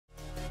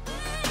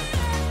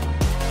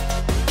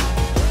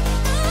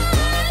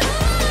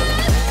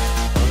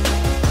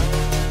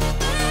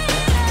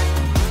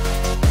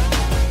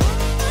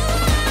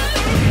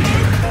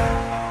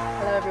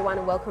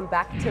welcome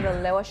back to the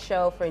Lewa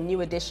show for a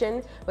new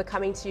edition. We're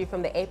coming to you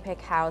from the APEC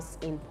House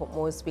in Port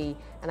Moresby,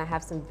 and I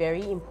have some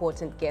very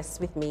important guests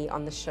with me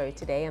on the show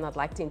today, and I'd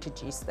like to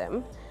introduce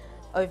them.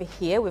 Over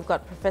here, we've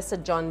got Professor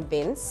John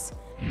Vince,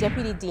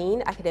 Deputy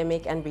Dean,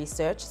 Academic and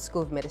Research,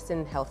 School of Medicine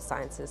and Health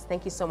Sciences.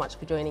 Thank you so much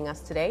for joining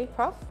us today,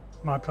 Prof.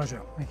 My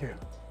pleasure, thank you.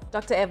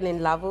 Dr. Evelyn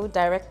Lavu,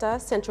 Director,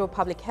 Central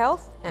Public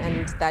Health,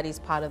 and that is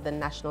part of the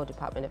National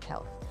Department of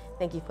Health.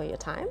 Thank you for your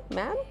time,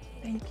 ma'am.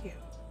 Thank you.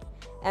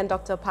 And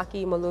Dr.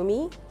 Paki,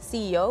 Molumi,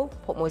 CEO,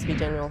 Port Moresby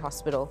General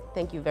Hospital.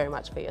 Thank you very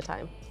much for your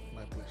time.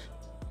 My pleasure.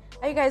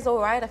 Are you guys all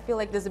right? I feel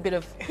like there's a bit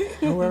of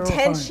We're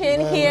tension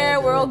here.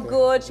 We're all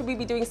good. Should we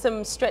be doing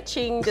some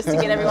stretching just to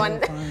get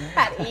everyone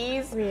at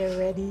ease? We are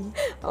ready.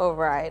 All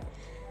right.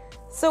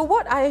 So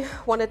what I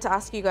wanted to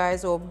ask you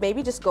guys, or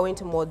maybe just go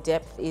into more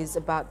depth, is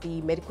about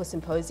the medical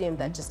symposium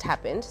that just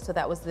happened. So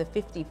that was the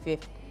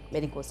 55th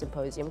medical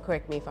symposium.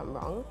 Correct me if I'm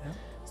wrong. Yeah.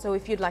 So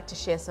if you'd like to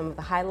share some of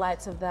the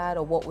highlights of that,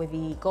 or what were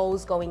the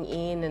goals going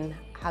in and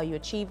how you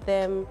achieved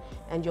them,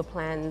 and your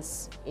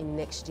plans in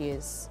next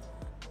year's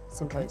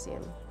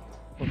symposium.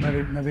 Okay.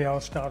 Well, maybe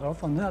I'll start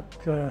off on that,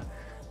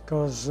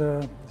 because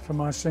for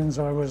my sins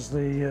I was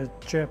the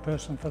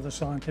chairperson for the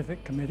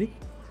scientific committee.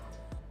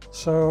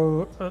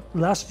 So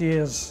last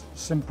year's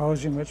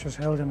symposium, which was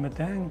held in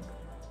Madang,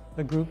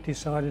 the group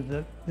decided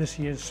that this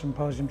year's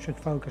symposium should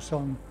focus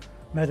on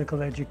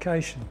medical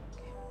education.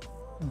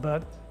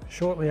 But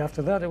shortly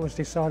after that, it was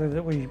decided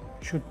that we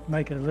should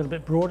make it a little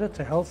bit broader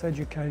to health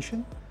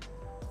education.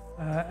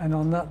 And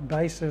on that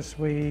basis,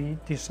 we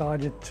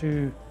decided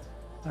to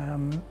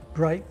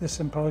break the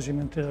symposium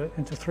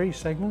into three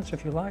segments,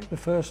 if you like. The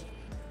first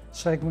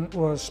segment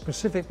was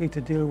specifically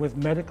to deal with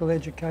medical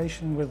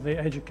education, with the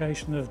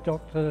education of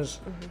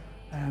doctors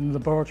and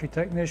laboratory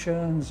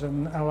technicians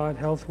and allied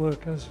health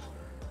workers.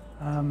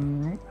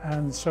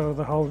 And so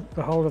the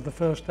whole of the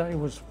first day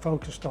was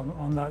focused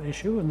on that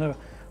issue, and there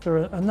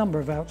are a number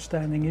of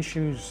outstanding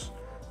issues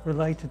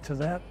related to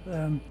that.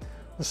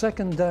 The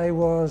second day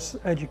was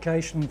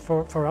education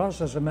for us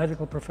as a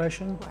medical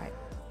profession. Right.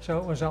 So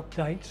it was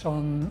updates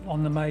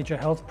on the major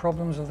health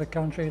problems of the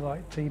country,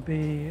 like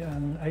TB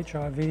and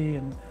HIV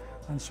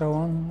and so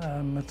on,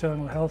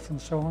 maternal health and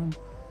so on.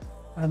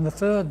 And the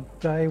third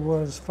day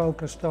was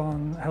focused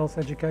on health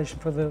education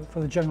for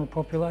the general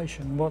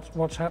population,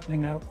 what's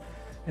happening out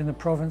in the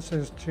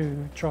provinces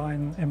to try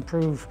and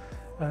improve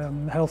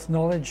health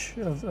knowledge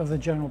of the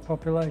general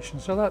population.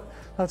 So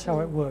that's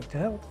how it worked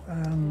out.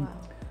 Wow.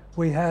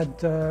 We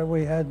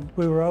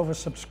were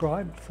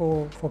oversubscribed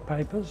for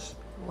papers.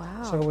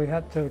 Wow. So we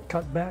had to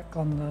cut back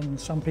on them.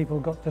 Some people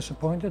got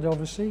disappointed,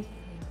 obviously,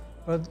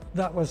 but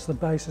that was the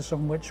basis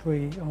on which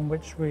we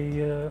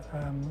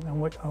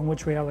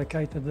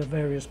allocated the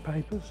various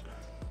papers.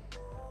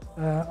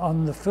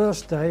 On the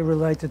first day,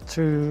 related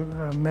to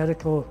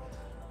medical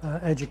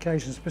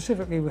education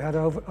specifically, we had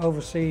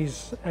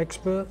overseas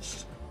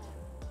experts.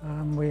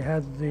 We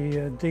had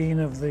the dean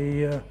of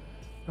the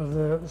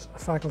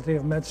Faculty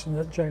of Medicine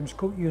at James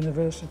Cook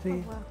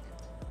University. Oh, wow.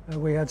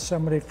 We had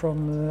somebody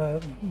from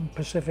the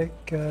Pacific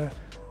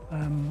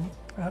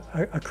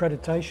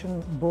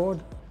Accreditation Board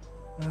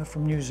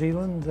from New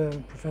Zealand,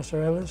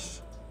 Professor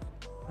Ellis,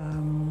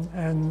 and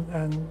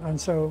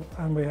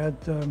we had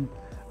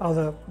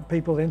other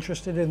people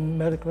interested in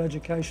medical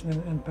education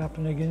in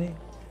Papua New Guinea.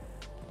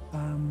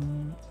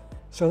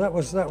 So that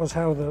was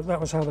how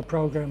the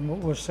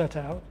program was set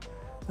out,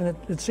 and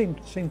it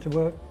seemed to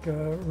work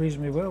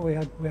reasonably well. We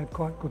had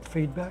quite good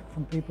feedback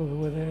from people who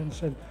were there and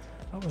said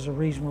that was a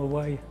reasonable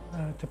way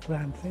to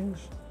plan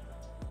things.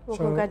 Well,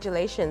 so,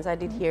 congratulations! I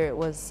did hear it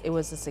was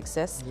a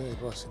success. Yeah,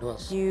 it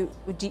was.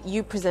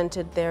 You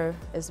presented there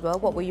as well.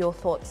 What were your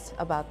thoughts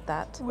about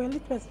that? Well,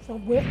 it was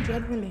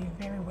generally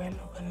very well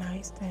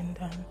organized, and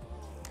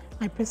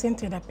I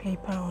presented a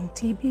paper on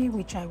TB,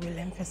 which I will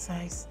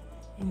emphasize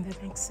in the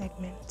next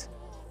segment.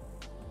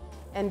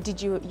 And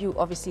did you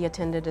obviously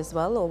attended as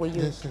well, or were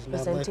you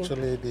presenting? I'm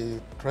actually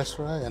the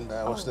treasurer, and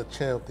I was the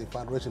chair of the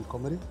fundraising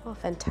committee. Oh,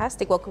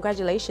 fantastic! Well,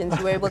 congratulations!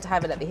 You were able to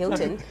have it at the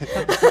Hilton.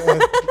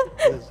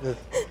 Yes.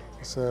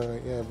 So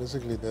yeah,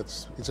 basically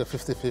it's a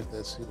 55th,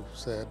 as you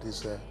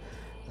said,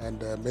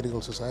 and medical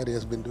society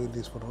has been doing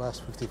this for the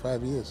last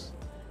 55 years.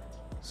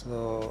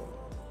 So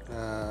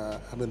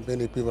I mean,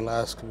 many people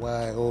ask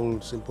why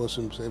hold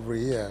symposiums every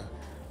year,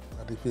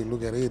 but if you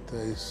look at it,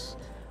 is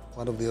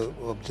one of the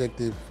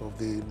objectives of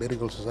the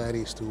medical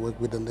society is to work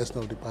with the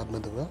National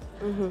Department of Health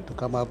to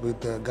come up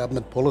with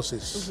government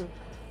policies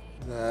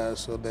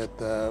so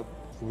that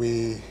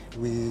we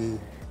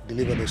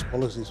deliver those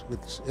policies with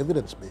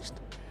evidence-based.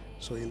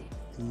 So in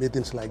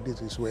meetings like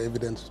this is where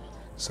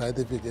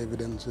scientific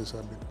evidences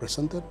have been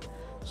presented,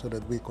 so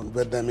that we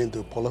convert them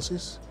into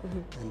policies.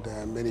 And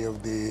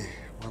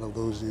one of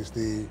those is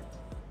the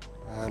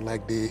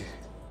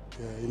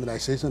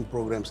immunization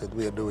programs that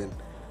we are doing.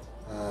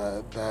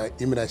 The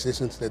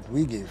immunizations that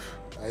we give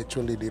are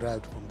actually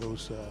derived from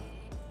those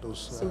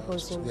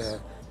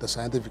the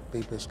scientific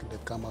papers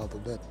that come out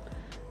of that.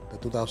 The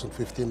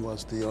 2015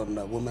 was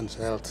on women's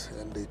health,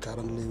 and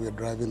currently we are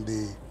driving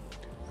the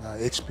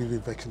HPV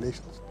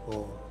vaccinations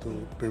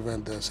to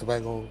prevent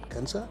cervical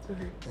cancer,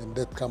 and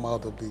that come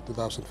out of the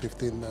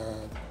 2015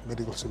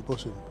 medical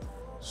symposium.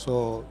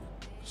 So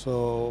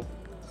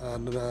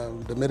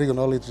the medical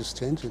knowledge is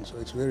changing, so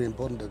it's very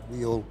important that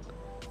we all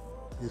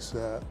these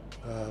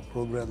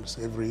programs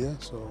every year.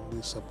 So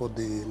we support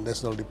the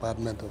National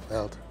Department of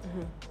Health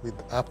with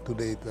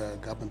up-to-date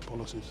government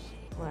policies.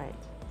 Right.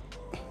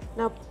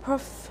 Now,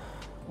 Prof,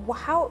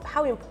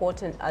 how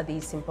important are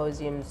these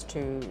symposiums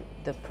to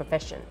the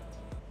profession,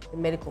 the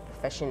medical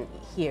profession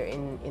here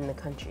in the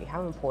country?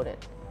 How important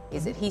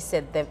is it? He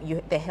said that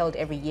they're held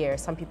every year.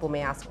 Some people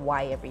may ask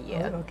why every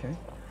year. Oh, okay.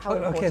 How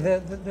okay,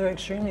 important? they're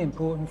extremely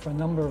important for a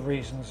number of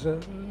reasons.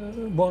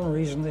 One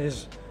reason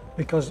is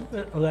because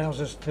it allows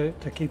us to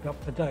keep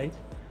up to date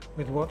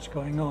with what's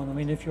going on. I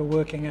mean, if you're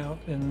working out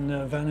in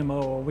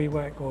Vanimo or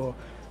Wewak or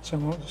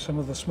some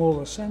of the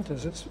smaller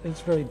centres,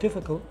 it's very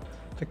difficult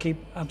to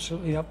keep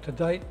absolutely up to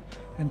date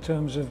in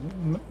terms of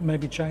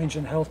maybe change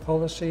in health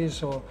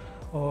policies or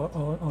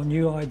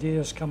new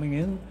ideas coming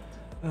in.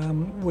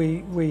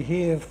 We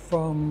hear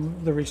from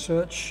the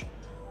research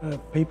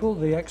people,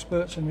 the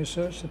experts in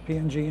research, the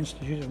PNG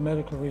Institute of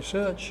Medical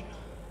Research.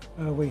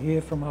 We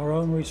hear from our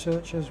own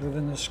researchers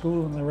within the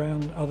school and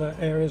around other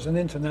areas, and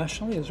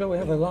internationally as well. We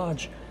have a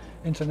large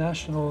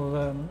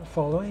international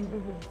following.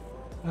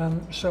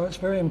 So it's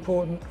very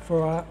important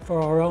for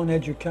our own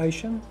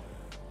education,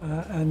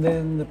 and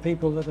then the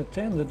people that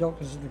attend, the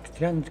doctors that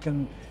attend,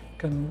 can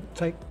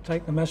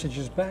take the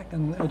messages back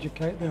and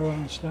educate their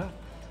own staff.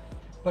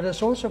 But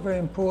it's also very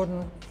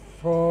important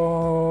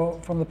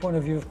from the point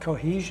of view of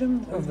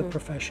cohesion of the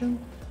profession.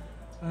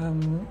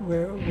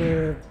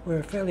 We're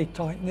a fairly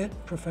tight-knit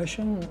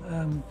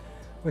profession.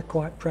 We're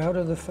quite proud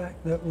of the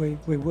fact that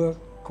we work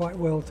quite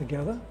well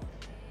together.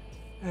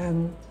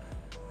 And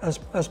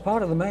as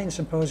part of the main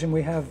symposium,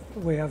 we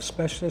have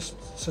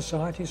specialist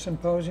society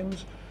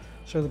symposiums.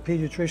 So the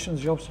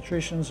pediatricians, the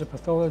obstetricians, the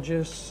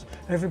pathologists,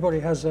 everybody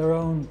has their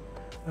own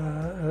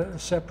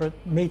separate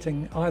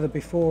meeting either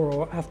before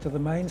or after the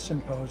main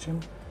symposium.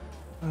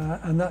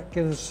 And that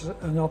gives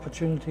an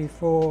opportunity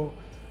for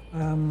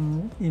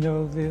the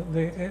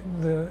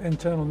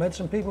internal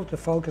medicine people to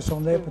focus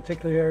on their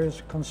particular areas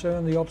of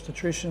concern. The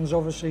obstetricians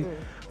obviously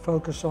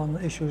focus on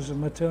issues of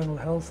maternal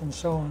health and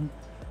so on.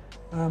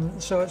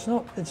 So it's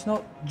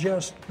not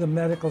just the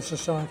medical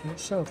society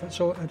itself. It's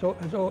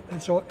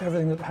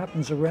everything that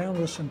happens around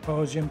the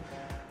symposium,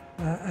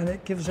 and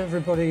it gives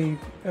everybody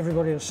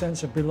a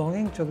sense of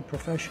belonging to the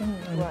profession,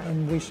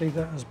 and we see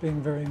that as being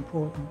very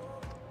important.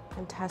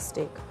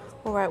 Fantastic.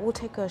 All right, we'll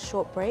take a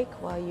short break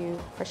while you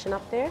freshen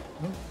up there,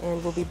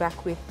 and we'll be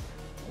back with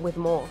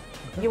more.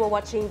 Okay. You are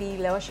watching the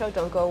Lewa Show.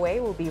 Don't go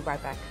away. We'll be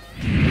right back.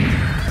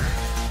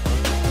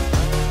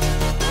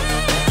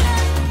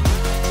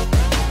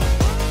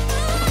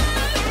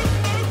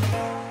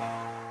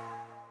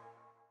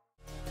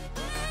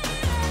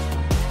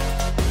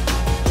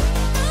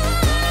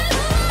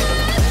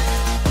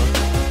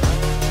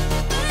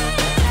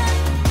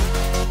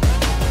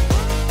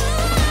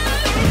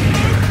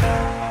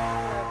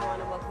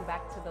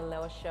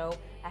 Show.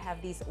 I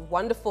have these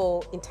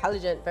wonderful,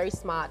 intelligent, very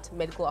smart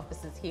medical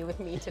officers here with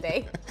me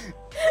today.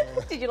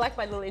 Did you like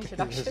my little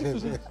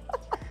introduction?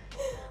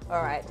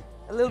 All right,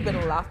 a little bit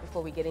of laugh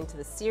before we get into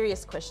the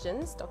serious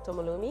questions. Dr.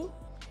 Molumi,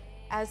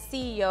 as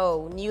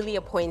CEO, newly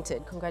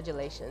appointed,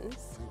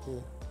 congratulations. Thank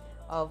you.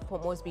 Of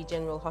Port Moresby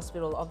General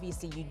Hospital,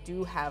 obviously you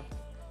do have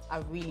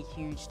a really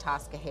huge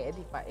task ahead,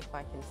 if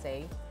I can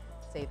say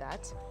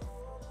that.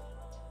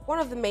 One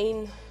of the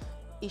main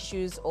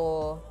issues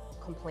or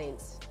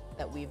complaints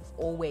that we've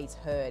always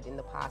heard in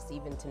the past,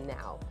 even to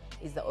now,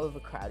 is the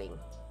overcrowding.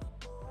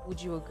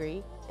 Would you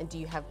agree? And do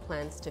you have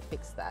plans to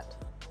fix that?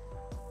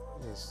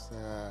 Yes,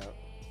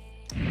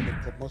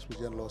 the Moresby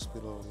General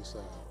Hospital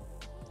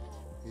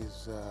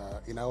is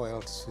in our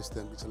health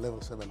system. It's a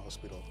level 7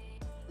 hospital.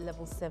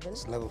 Level 7?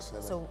 It's level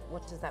 7. So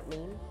what does that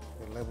mean?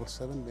 Level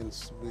 7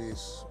 means we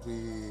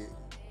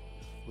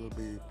will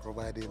be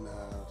providing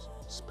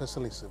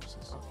specialist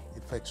services. Okay.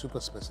 In fact, super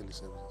specialist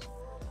services.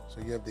 So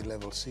you have the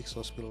level 6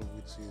 hospital,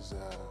 which is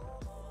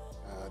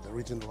the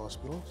regional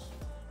hospitals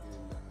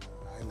in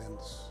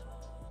Islands,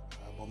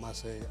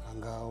 Moresby,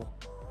 Angao,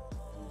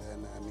 and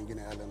then in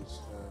Guinea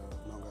Islands,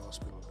 Nonga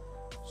Hospital.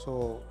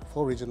 So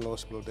 4 regional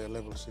hospitals, they're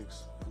level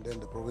 6, and then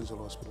the provincial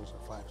hospitals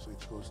are 5, so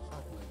it goes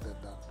like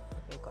that down.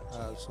 Okay,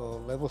 gotcha. So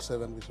level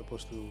 7, we're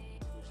supposed to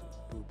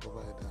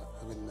provide,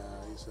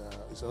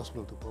 is a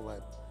hospital to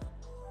provide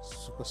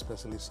super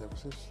specialist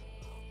services.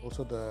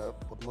 Also, the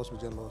Port Moresby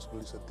General Hospital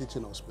is a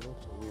teaching hospital,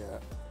 so we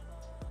are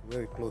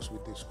very close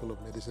with the School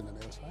of Medicine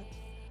and Health Science.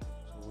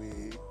 So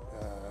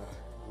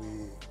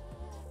we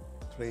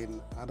train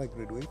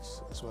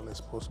undergraduates as well as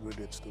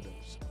postgraduate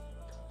students.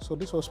 So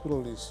this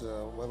hospital is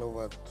well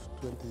over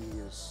 20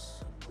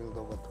 years, built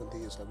over 20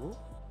 years ago.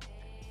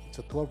 It's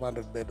a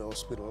 1,200 bed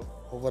hospital.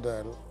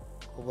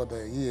 Over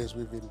the years,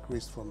 we've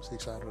increased from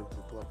 600 to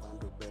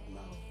 1,200 bed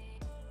now.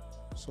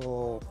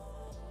 So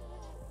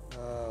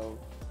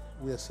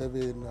we are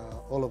serving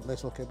all of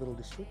National Capital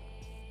District,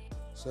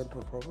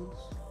 Central Province,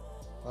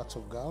 parts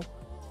of Gulf,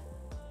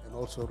 and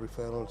also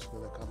referrals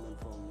that are coming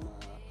from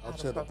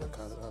outside of the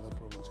other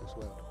province as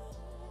well.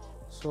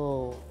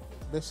 So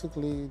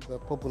basically the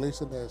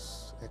population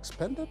has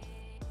expanded,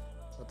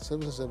 but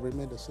services have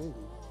remained the same.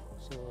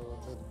 So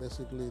that's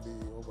basically the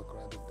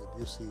overcrowding that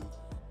you see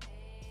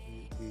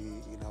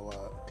in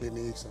our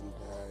clinics and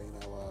in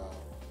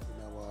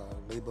our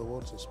labor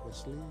wards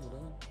especially.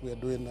 We are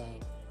doing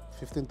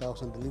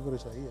 15,000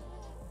 deliveries a year.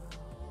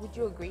 Would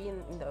you agree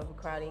in the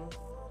overcrowding?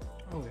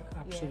 Oh, yeah,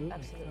 absolutely. Yeah,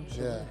 absolutely.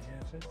 Absolutely. Yeah.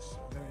 Yes, it's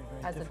very,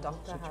 very As a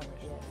difficult doctor, how,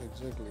 situation. yeah.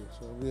 Exactly.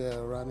 So we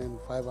are running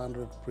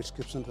 500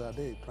 prescriptions a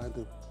day, trying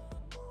to.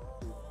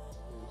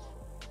 Yes.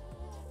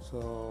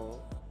 So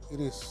it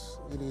is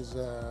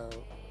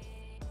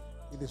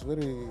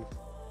very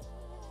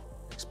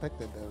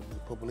expected that the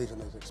population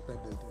has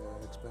expanded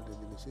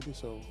in the city.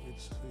 So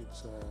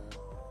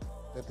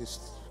that is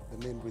the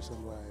main reason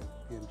why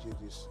PNG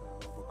is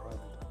overcrowded.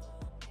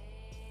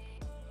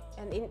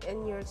 And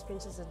in your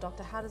experience as a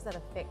doctor, how does that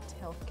affect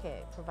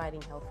healthcare,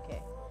 providing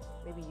healthcare?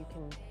 Maybe you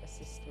can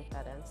assist with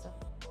that answer.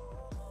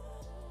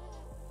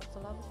 Dr.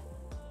 Lavu?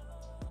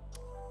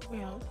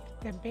 Well,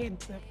 the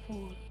beds are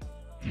full.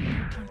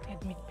 You can't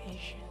admit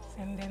patients.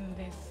 And then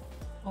there's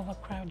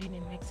overcrowding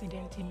in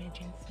accident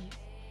emergencies.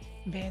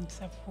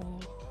 Beds are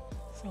full.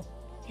 So,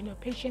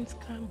 patients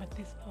come, but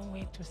there's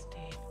nowhere to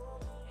stay.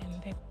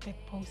 And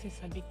that poses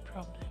a big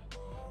problem.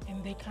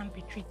 And they can't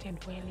be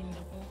treated well in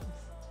the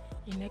wards.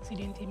 In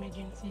accident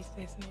emergencies,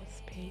 there's no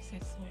space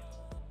as well.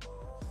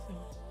 So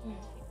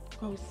it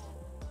goes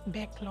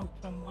backlogged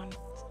from one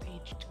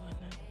stage to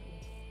another.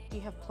 Do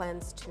you have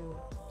plans to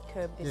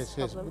curb this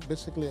problem? Yes.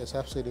 Basically, as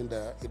I've said in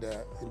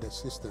the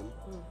system,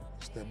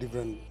 it's the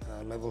different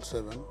level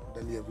 7.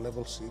 Then you have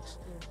level 6,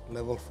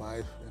 level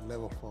 5, and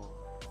level 4.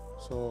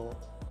 So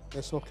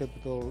National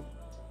Capital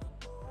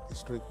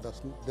District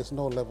there's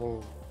no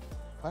level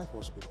 5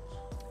 hospitals.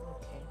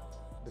 Okay.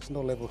 There's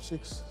no level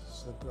 6,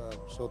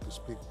 so to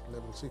speak,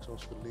 level 6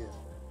 hospital here.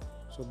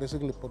 So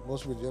basically, Port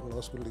Moresby General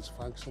Hospital is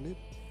functioning,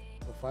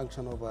 the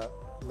function of a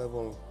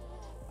level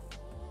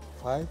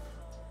 5,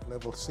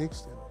 level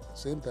 6, and at the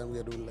same time we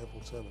are doing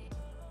level 7.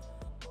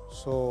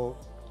 So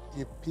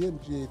if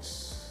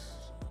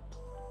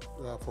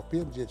for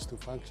PNGH to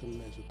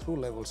function as a true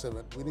level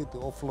 7, we need to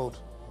offload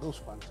those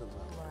functions.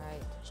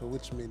 Right. So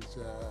which means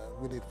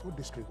we need 4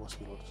 district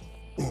hospitals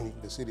in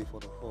the city for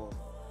the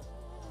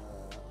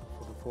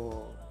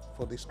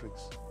four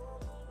districts.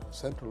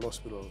 Central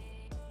hospital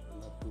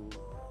to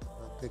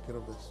take care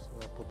of this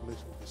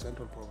population of the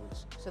Central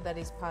Province. So that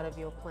is part of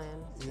your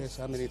plan? Yes,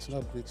 I mean it's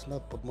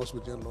not Port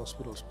Moresby General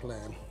Hospital's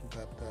plan,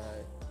 but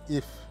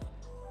if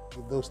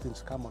those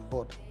things come on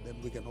board,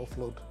 then we can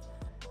offload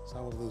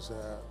some of those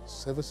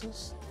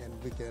services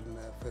and we can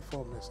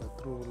perform as a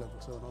true level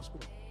 7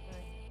 hospital.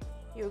 Right.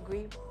 You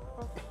agree,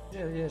 Prof?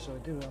 Yeah, yes, I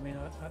do. I mean,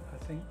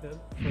 I think that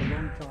for a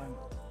long time,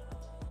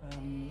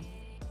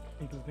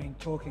 people have been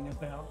talking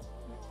about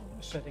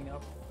setting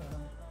up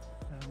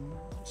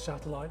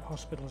satellite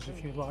hospitals,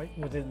 if you like,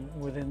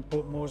 within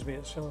Port Moresby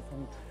itself.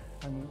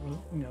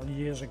 And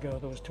years ago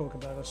there was talk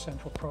about a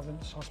Central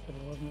Province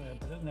hospital, wasn't there?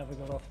 But it never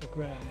got off the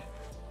ground.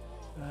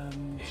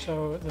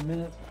 So at the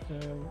minute,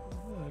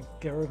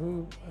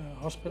 Garahu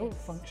Hospital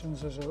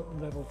functions as a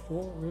level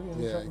 4,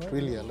 really. Yeah, it's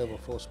really a level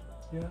 4.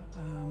 Yeah,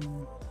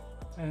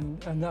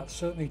 and that's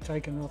certainly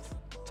taken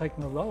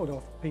a load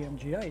off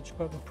PMGH.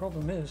 But the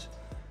problem is,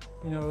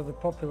 the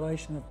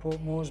population of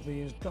Port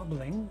Moresby is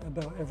doubling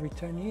about every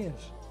 10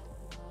 years.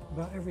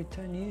 About every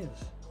 10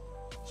 years.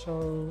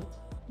 So,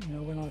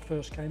 when I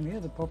first came here,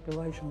 the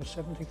population was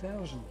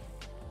 70,000.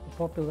 The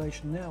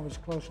population now is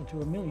closer to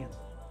 1 million.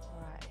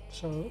 Right.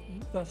 So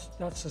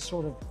that's the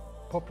sort of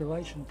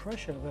population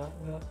pressure that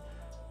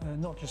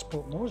not just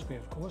Port Moresby,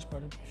 of course,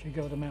 but if you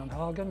go to Mount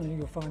Hagen,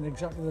 you'll find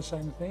exactly the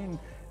same thing.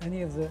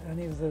 Any of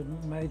the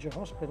major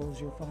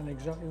hospitals, you'll find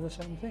exactly the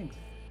same thing.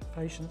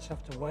 Patients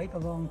have to wait a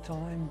long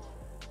time.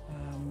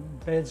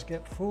 Beds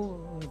get full.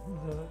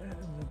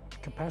 The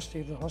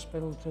capacity of the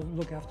hospital to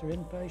look after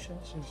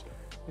inpatients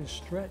is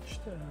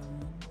stretched.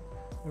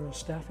 There are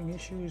staffing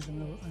issues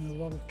in a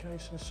lot of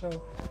cases.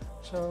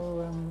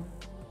 So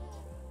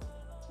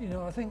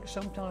I think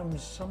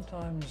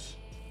sometimes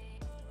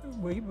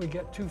we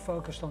get too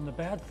focused on the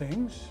bad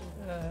things,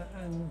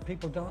 and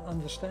people don't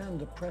understand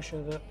the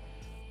pressure that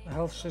the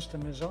health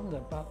system is under.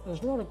 But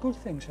there's a lot of good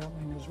things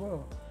happening as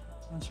well.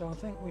 And so I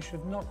think we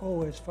should not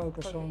always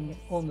focus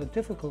on the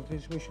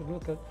difficulties. We should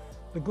look at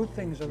the good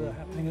things that are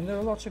happening, and there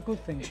are lots of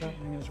good things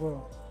happening as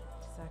well.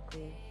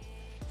 Exactly.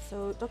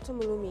 So, Dr.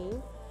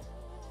 Molumi,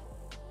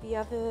 the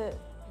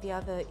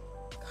other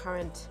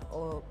current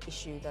or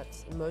issue that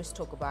most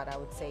talk about, I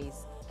would say,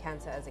 is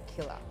cancer as a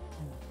killer.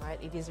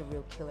 Right? It is a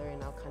real killer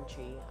in our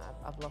country.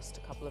 I've lost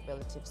a couple of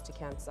relatives to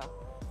cancer,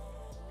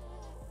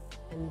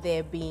 and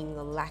there being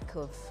a lack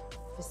of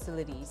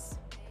facilities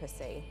per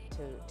se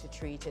to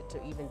treat it,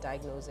 to even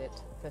diagnose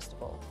it, first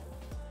of all.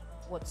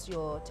 What's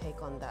your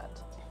take on that?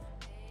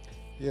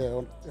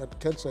 Yeah,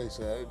 cancer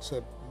it's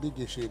a big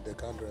issue in the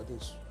country. I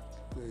think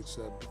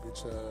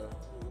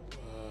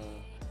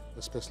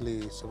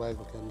especially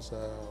cervical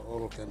cancer,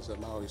 oral cancer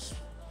now is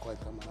quite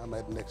common. I'm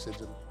a neck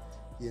surgeon,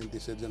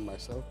 ENT surgeon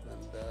myself,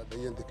 and the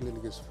ENT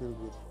clinic is filled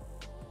with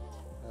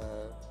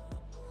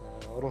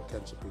oral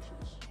cancer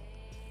patients.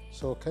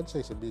 So cancer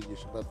is a big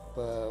issue, but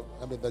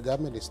I mean the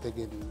government is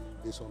taking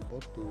this on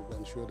board to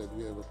ensure that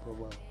we have a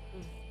proper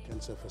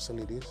cancer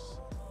facilities.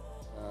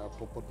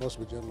 For Port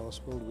Moresby General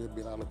Hospital, we've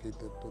been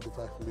allocated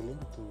 25 million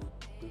to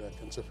build a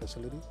cancer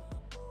facility,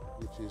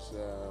 which is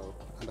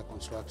under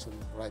construction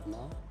right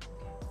now.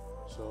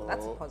 So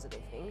that's a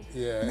positive thing.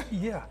 Yeah.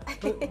 Yeah.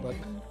 But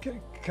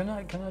can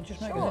I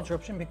just make an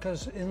interruption,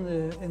 because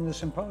in the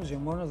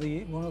symposium, one of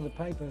the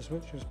papers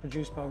which was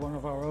produced by one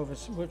of our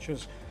which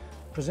was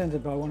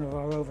presented by one of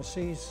our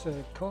overseas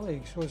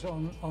colleagues was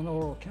on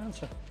oral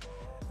cancer,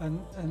 and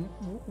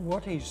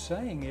what he's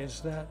saying is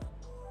that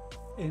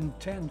in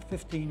 10,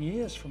 15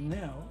 years from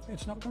now,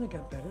 it's not going to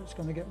get better, it's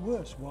going to get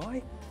worse.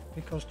 Why?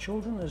 Because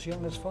children as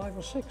young as 5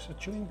 or 6 are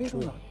chewing betel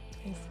nut.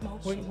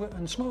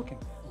 And smoking.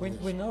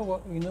 We know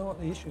what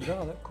the issues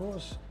are that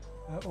cause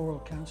oral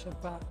cancer,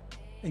 but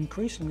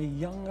increasingly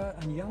younger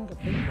and younger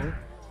people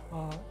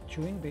are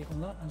chewing betel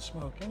nut and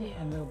smoking,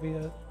 and there'll be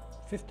a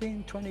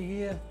 15,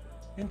 20-year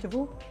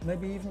interval,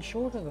 maybe even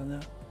shorter than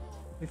that,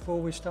 before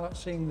we start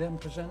seeing them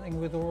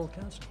presenting with oral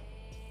cancer.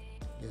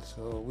 Yes,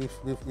 so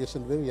we're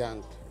still very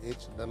young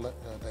age.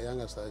 The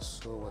youngest I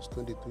saw was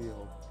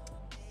 22-year-old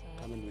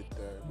coming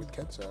with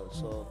cancer.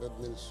 So that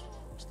means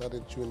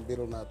started chewing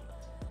betel nut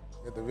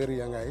at a very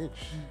young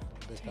age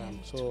at the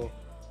time. So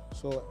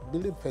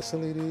building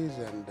facilities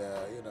and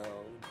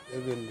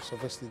even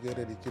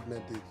sophisticated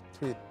equipment to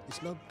treat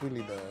is not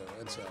really the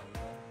answer.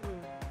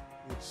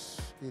 It's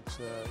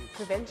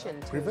prevention.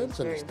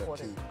 Prevention is is the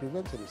important. key.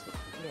 Prevention is the key.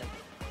 Yeah.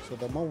 So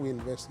the more we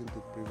invest into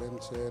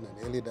prevention and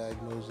early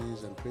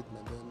diagnosis and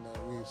treatment, then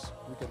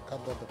we can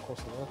cut down the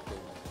cost of healthcare.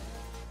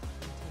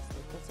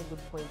 Fantastic. That's a good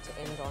point to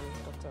end on,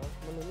 Dr.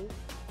 Molumi.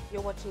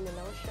 You're watching The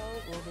Lewa Show.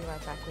 We'll be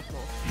right back with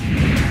more.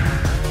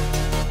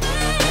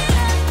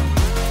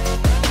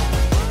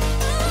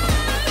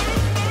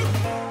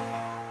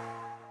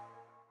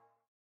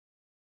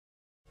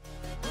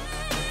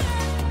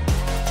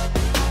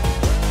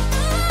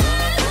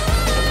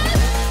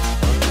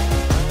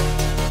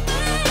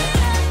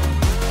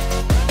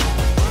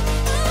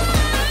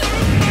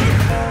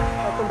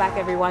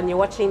 Everyone, you're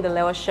watching The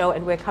Lewa Show,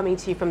 and we're coming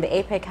to you from the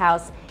APEC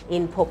House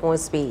in Port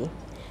Moresby.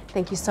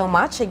 Thank you so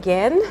much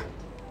again,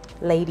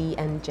 lady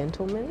and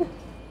gentlemen.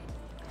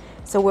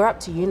 So we're up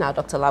to you now,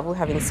 Dr. Lavu.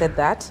 Having said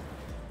that,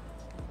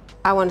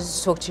 I wanted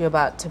to talk to you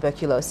about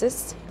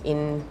tuberculosis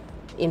in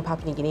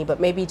Papua New Guinea, but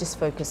maybe just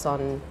focus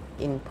on,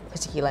 in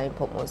particular, in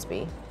Port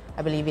Moresby.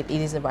 I believe it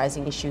is a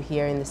rising issue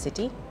here in the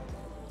city.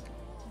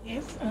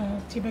 Yes,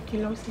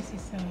 tuberculosis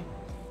is a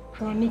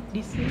chronic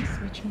disease,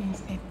 which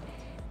means that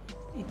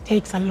it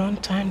takes a long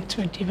time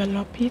to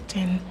develop it,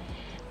 and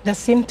the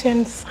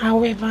symptoms,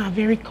 however, are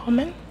very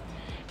common,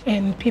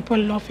 and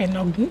people often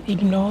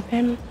ignore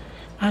them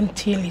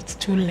until it's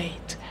too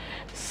late.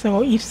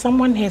 So if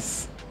someone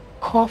has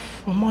cough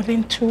for more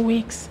than 2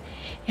 weeks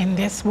and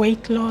there's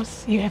weight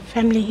loss, you have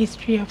family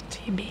history of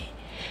TB,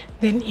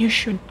 then you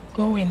should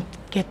go and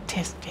get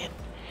tested.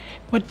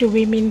 What do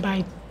we mean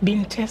by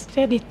being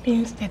tested? It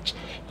means that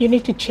you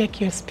need to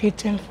check your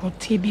sputum for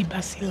TB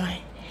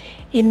bacilli.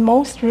 In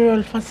most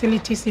rural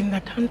facilities in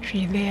the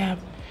country, there are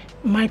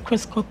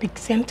microscopic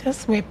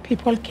centers where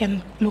people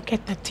can look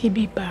at the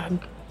TB bag.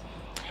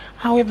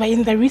 However,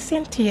 in the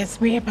recent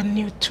years, we have a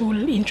new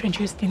tool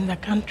introduced in the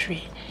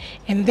country,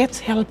 and that's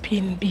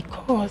helping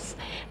because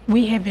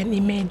we have an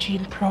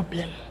emerging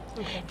problem,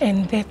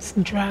 and that's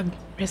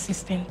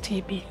drug-resistant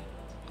TB.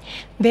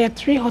 There are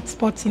 3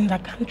 hotspots in the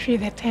country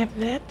that have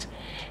that,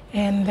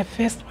 and the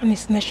first one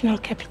is National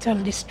Capital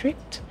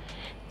District,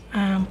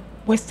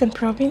 Western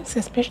Province,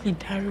 especially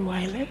Daru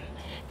Island,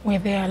 where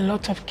there are a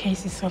lot of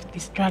cases of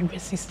this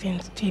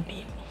drug-resistant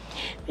TB.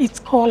 It's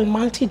called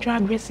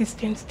multi-drug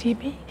resistant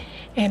TB,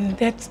 and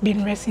that's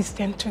been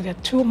resistant to the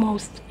 2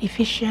 most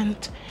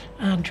efficient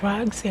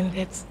drugs, and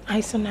that's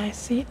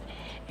isoniazid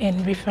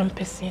and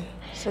rifampicin.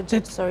 So,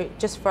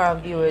 just for our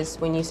viewers,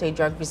 when you say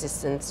drug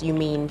resistance, you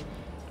mean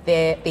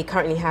they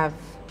currently have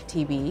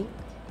TB,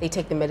 they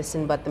take the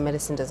medicine, but the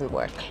medicine doesn't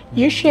work?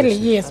 Usually,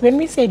 yes. When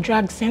we say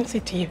drug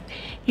sensitive,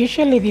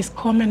 usually this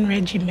common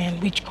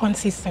regimen, which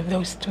consists of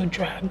those 2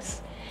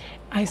 drugs,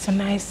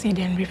 isoniazid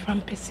and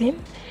rifampicin,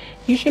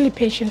 usually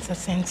patients are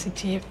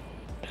sensitive,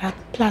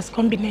 plus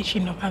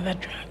combination of other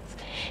drugs,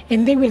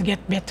 and they will get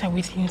better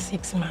within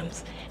 6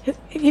 months.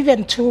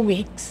 Even 2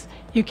 weeks,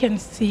 you can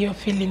see you're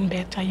feeling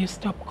better, you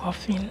stop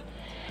coughing.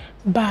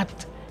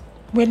 But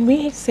when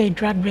we say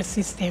drug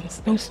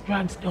resistance, those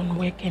drugs don't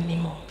work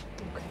anymore.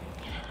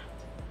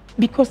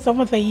 Because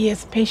over the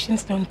years,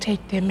 patients don't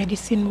take their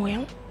medicine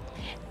well.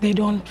 They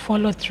don't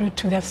follow through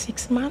to the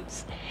 6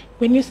 months.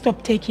 When you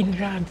stop taking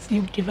drugs,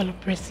 you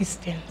develop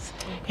resistance.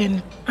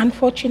 And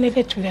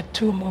unfortunately, to the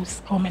 2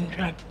 most common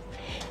drugs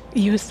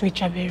used,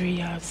 which are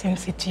very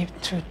sensitive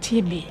to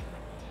TB.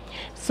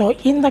 So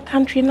in the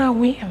country now,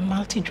 we have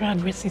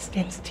multi-drug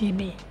resistance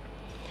TB.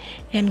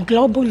 And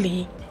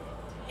globally,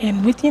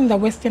 and within the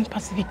Western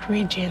Pacific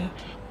region,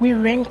 we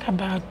rank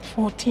about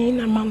 14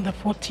 among the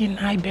 14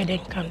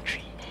 high-burden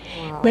countries.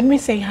 Wow. When we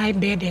say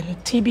high-burden,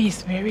 TB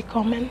is very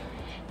common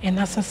and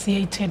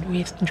associated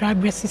with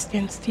drug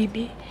resistance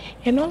TB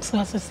and also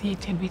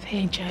associated with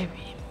HIV.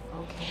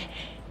 Okay.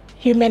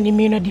 Human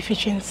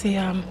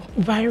immunodeficiency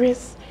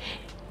virus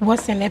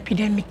was an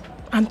epidemic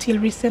until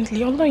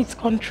recently. Although it's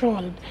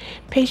controlled,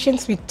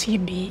 patients with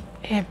TB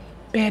have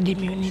bad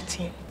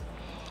immunity.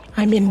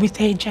 I mean, with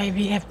HIV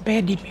have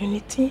bad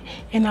immunity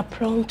and are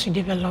prone to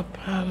develop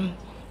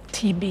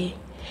TB,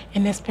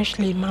 and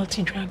especially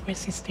multi-drug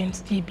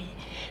resistance TB.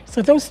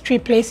 So those three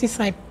places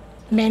I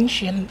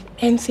mentioned,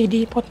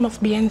 NCD, Port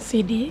Moresby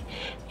NCD.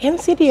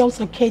 NCD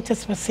also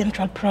caters for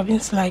Central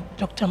Province, like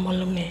Dr.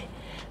 Molumi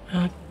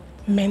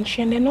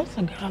mentioned, and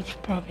also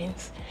Gulf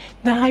Province.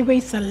 The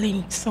highways are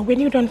linked, so when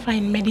you don't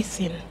find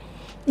medicine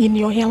in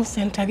your health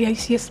center, the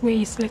easiest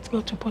way is let's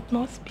go to Port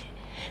Moresby.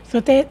 So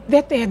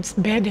that adds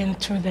burden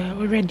to the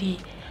already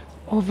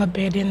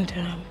overburdened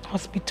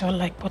hospital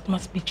like Port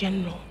Moresby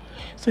General.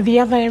 So the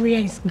other area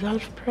is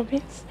Gulf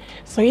Province.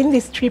 So in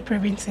these three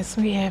provinces,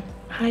 we have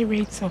high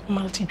rates of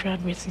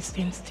multi-drug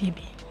resistance TB.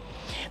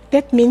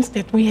 That means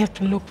that we have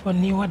to look for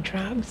newer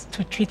drugs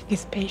to treat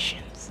these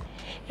patients.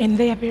 And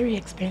they are very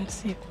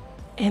expensive,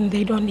 and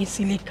they don't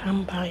easily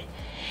come by.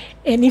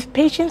 And if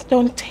patients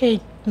don't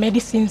take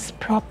medicines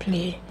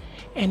properly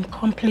and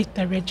complete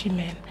the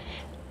regimen,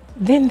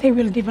 then they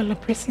will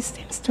develop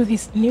resistance to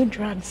these new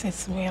drugs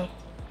as well.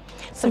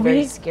 It's a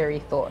very scary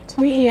thought.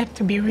 We have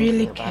to be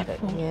really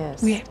careful.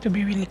 Yes. We have to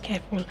be really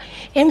careful.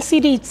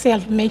 NCD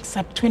itself makes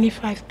up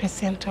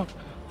 25% of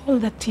all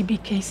the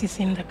TB cases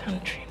in the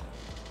country.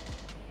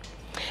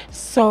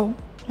 So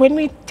when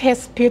we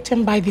test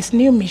sputum by this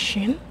new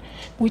machine,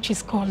 which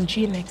is called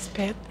Gene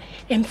Expert,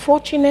 and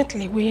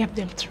fortunately we have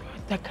them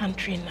throughout the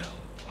country now.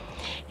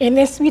 And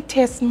as we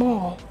test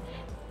more,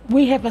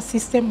 we have a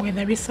system where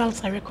the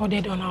results are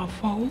recorded on our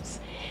phones.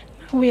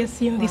 Now we are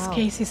seeing these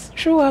cases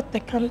throughout the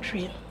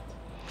country.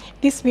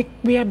 This week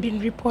we have been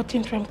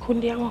reporting from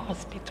Kundiawa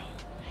Hospital.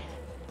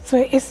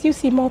 So as you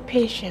see more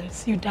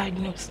patients, you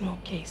diagnose more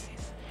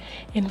cases.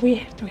 And we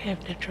have to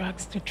have the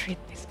drugs to treat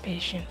these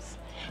patients.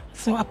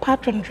 So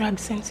apart from drug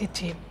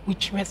sensitive,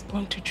 which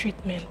respond to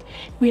treatment,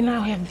 we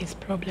now have this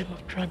problem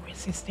of drug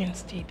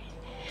resistance TB.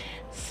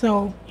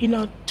 So, you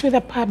know, to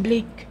the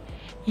public,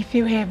 if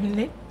you have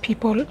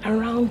people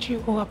around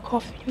you who are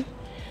coughing,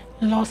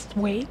 lost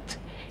weight,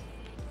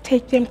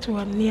 take them to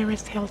a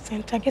nearest health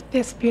center, get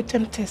their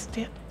sputum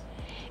tested,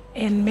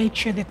 and make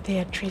sure that they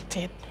are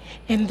treated.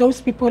 And those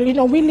people, you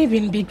know, we live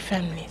in big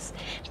families.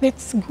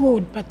 That's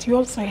good, but you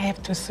also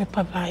have to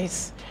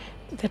supervise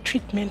the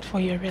treatment for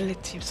your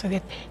relatives so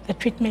that the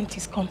treatment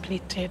is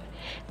completed.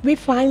 We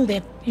find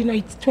that, you know,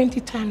 it's 20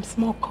 times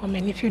more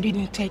common if you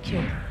didn't take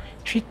your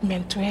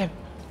treatment to have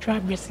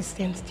drug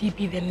resistance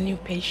TB than new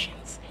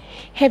patients.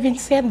 Having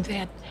said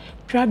that,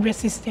 drug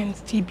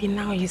resistance TB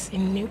now is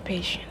in new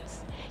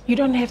patients. You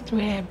don't have to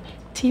have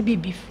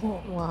TB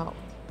before. Wow.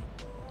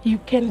 You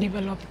can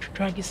develop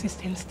drug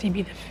resistance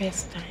TB the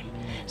first time.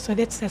 So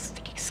that's the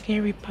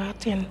scary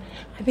part, and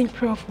I think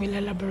Prof will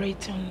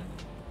elaborate on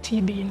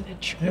TB in the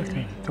children. Yeah, can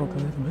I talk a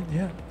little bit?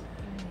 Yeah.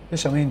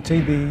 Yes, I mean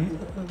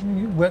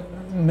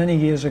TB. Many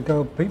years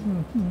ago,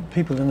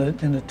 people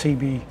in the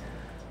TB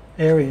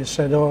area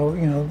said, "Oh,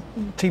 you know,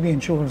 TB in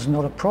children is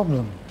not a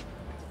problem,"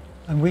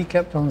 and we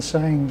kept on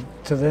saying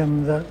to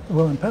them that,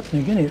 well, in Papua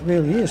New Guinea it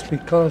really is,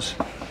 because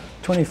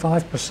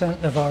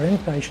 25% of our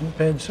inpatient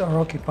beds are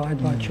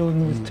occupied by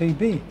children with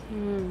TB.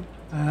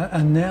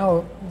 And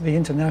now the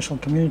international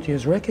community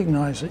has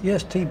recognized that,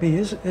 yes, TB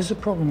is a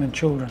problem in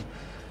children.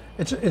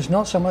 It's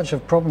not so much a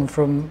problem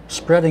from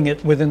spreading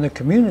it within the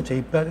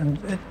community, but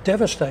it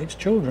devastates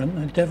children,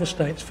 it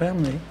devastates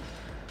family.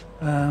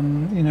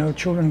 You know,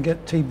 children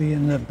get TB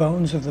in the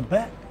bones of the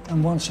back,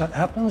 and once that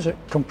happens, it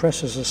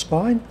compresses the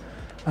spine,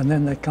 and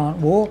then they can't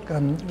walk,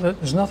 and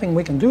there's nothing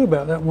we can do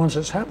about that once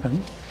it's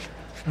happened.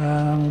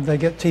 They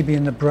get TB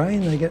in the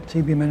brain, they get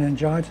TB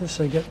meningitis,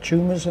 they get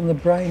tumours in the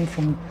brain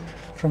from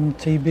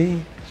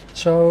TB.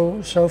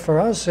 So for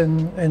us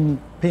in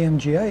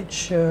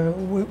PMGH,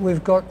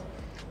 we've got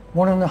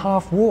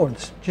 1.5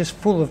 wards just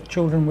full of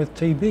children with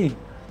TB.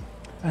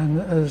 And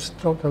as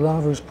Dr.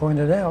 Lavu's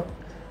pointed out,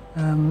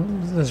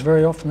 there's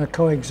very often a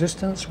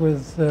coexistence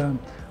with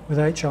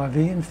HIV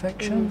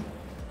infection,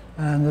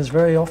 and there's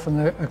very often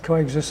a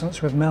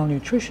coexistence with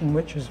malnutrition,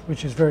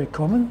 which is very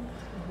common.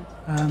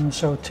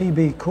 So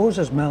TB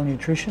causes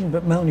malnutrition,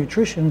 but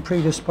malnutrition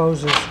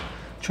predisposes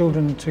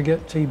children to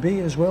get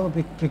TB as well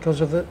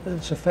because of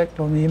its effect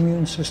on the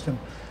immune system.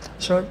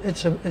 So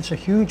it's a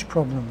huge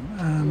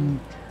problem,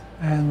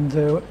 and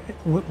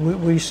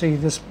we see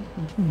this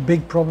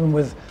big problem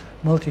with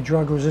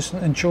multi-drug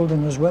resistant in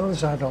children as well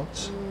as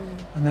adults,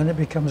 and then it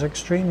becomes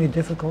extremely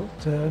difficult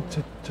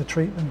to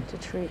treat them.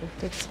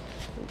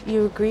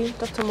 You agree,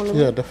 Dr. Molumi?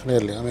 Yeah,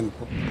 definitely. I mean,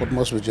 Port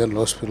Moresby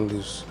General Hospital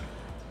is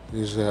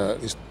is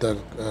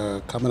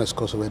the commonest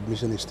cause of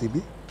admission is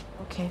TB.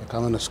 Okay. The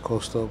commonest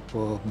cause of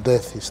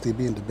death is TB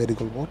in the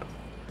medical ward.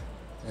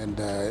 And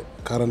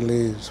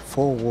currently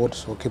 4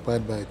 wards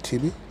occupied by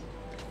TB,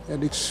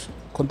 and it's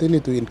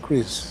continued to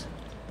increase,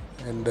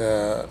 and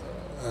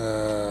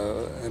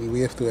we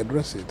have to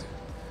address it.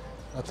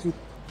 I think,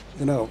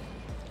 you know,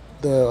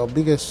 the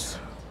biggest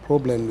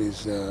problem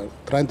is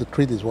trying to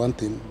treat is one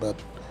thing, but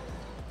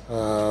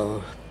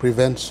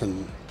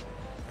prevention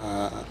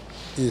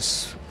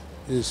is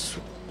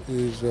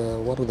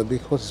one of the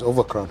big causes,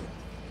 overcrowding.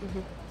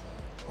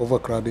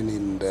 Overcrowding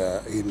in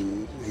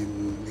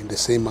the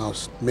same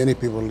house. Many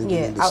people living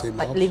in the same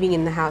house. Living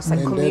in the house,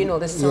 like communal.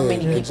 There's so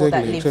many people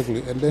that live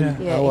And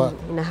then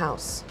in a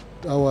house.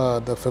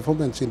 The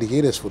performance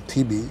indicators for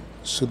TB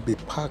should be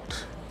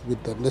packed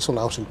with the National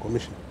Housing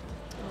Commission.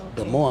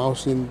 Okay. The more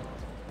housing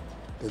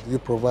that you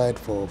provide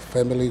for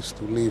families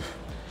to live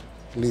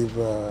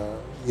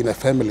in a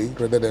family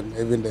rather than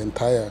having the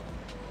entire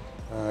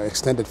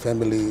extended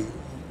family,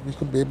 we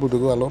could be able to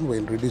go a long way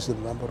in reducing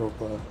the number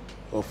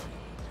of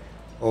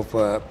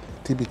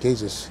TB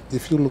cases.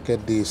 If you look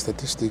at the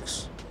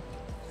statistics,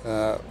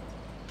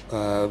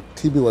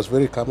 TB was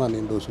very common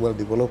in those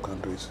well-developed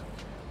countries,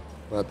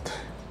 but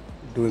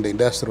during the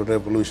Industrial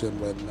Revolution,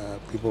 when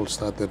people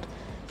started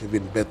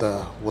having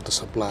better water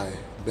supply,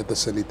 better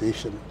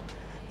sanitation,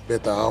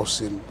 better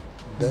housing,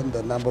 then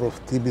the number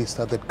of TB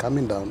started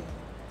coming down,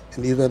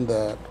 and even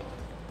the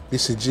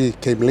BCG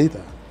came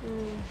later.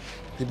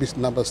 TB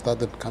numbers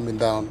started coming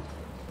down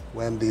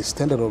when the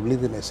standard of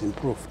living has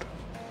improved.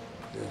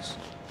 Yes.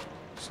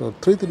 So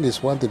treating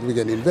is one thing. We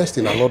can invest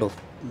in a lot of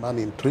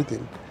money in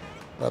treating,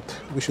 but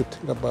we should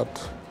think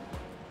about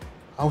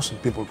housing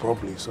people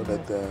properly so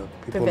that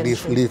people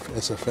live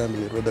as a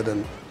family rather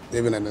than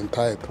even an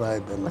entire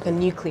tribe. And, like a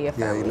nuclear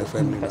family, in a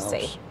family per house.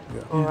 se.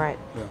 Yeah. All right.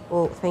 Yeah.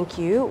 Well, thank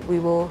you. We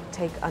will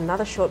take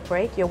another short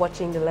break. You're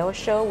watching The Lewa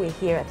Show. We're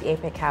here at the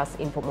APEC House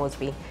in Port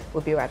Moresby.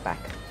 We'll be right back.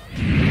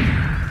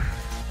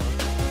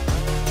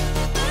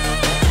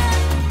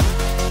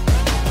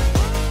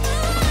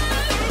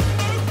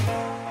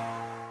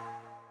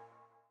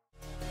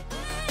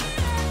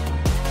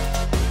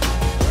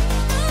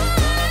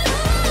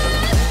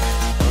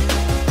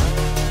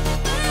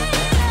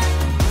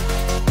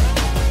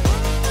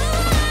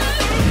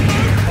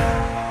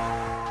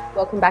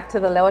 Welcome back to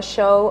The Lewa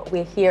Show.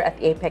 We're here at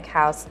the APEC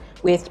House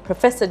with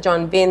Professor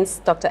John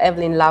Vince, Dr.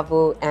 Evelyn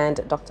Lavu,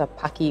 and Dr.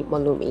 Paki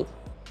Molumi.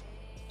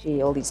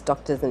 Gee, all these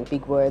doctors and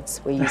big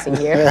words we're using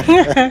here.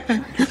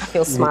 I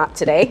feel smart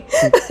today.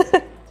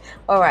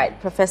 All right,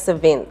 Professor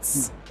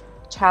Vince,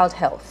 child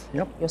health.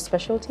 Yep. Your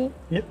specialty?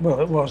 Yep. Well,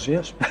 it was,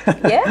 yes.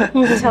 Yeah?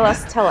 Tell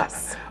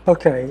us.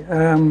 Okay.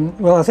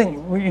 Well, I think,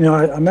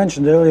 I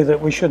mentioned earlier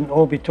that we shouldn't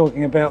all be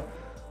talking about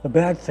the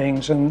bad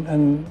things,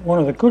 and one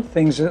of the good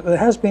things is that there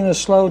has been a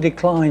slow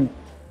decline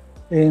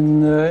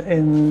in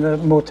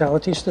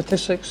mortality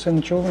statistics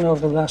in children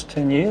over the last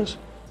 10 years.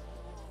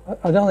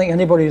 I don't think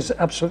anybody is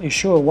absolutely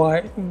sure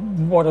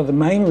what are the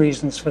main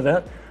reasons for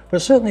that,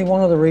 but certainly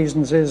one of the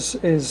reasons is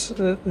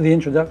the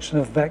introduction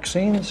of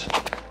vaccines.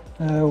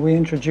 We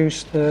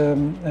introduced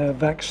a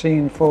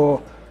vaccine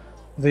for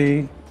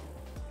the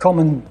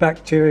common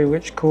bacteria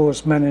which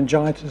cause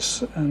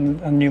meningitis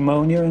and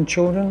pneumonia in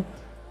children,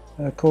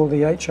 called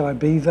the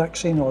HIV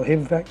vaccine or HIV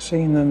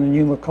vaccine, and the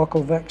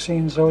pneumococcal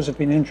vaccines. Those have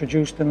been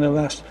introduced in the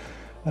last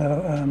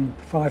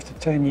 5 to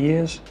 10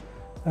 years.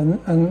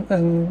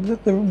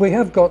 And we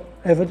have got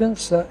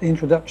evidence that the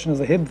introduction of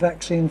the HIV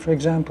vaccine, for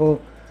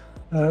example,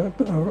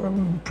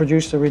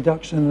 produced a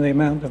reduction in the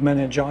amount of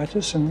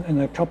meningitis in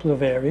a couple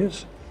of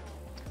areas.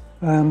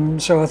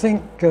 So I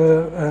think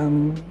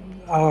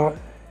our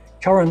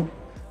current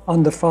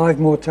under 5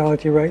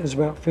 mortality rate is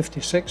about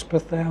 56 per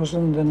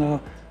thousand, and our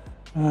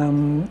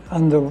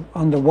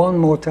under 1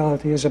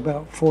 mortality is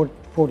about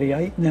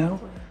 48 now,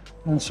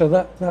 and so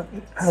that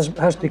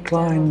has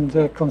declined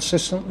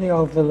consistently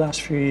over the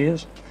last few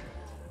years.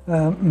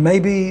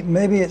 Maybe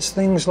it's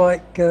things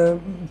like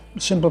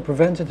simple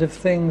preventative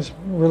things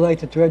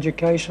related to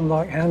education,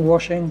 like hand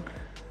washing,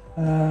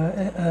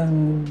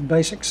 and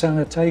basic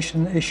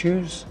sanitation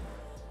issues.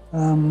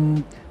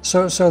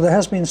 So there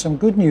has been some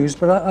good news,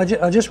 but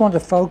I just want to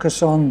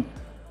focus on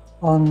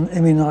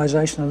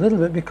immunisation a little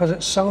bit, because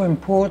it's so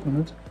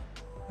important,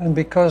 and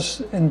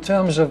because in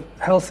terms of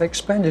health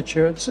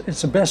expenditure,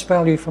 it's the best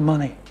value for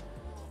money.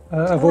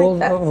 Of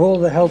all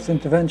the health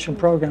intervention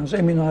programs,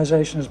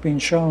 immunisation has been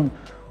shown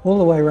all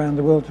the way around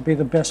the world to be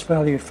the best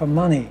value for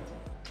money.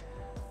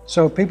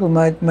 So people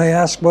may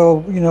ask, well,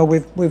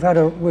 we've had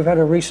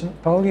a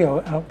recent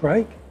polio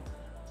outbreak,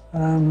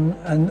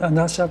 and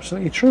that's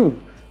absolutely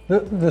true.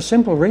 The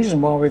simple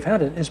reason why we've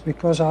had it is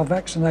because our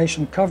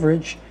vaccination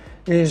coverage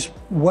is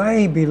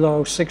way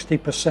below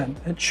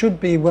 60%. It should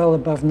be well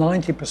above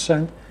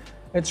 90%.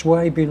 It's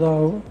way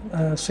below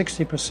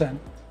 60%.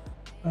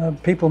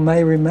 People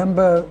may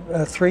remember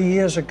 3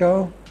 years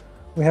ago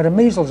we had a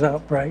measles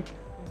outbreak,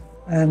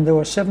 and there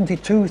were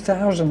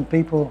 72,000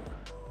 people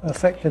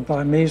affected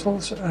by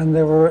measles, and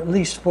there were at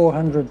least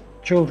 400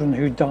 children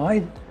who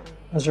died.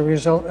 as a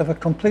result of a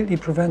completely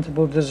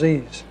preventable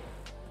disease.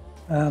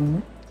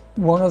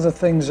 One of the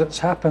things that's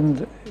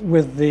happened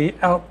with the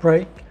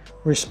outbreak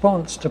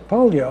response to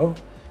polio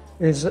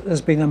is that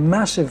there's been a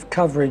massive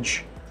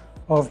coverage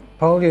of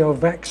polio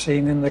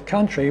vaccine in the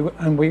country,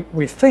 and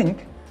we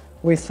think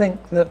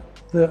that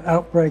the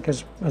outbreak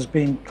has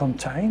been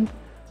contained.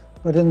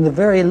 But in the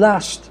very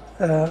last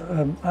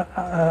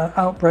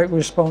outbreak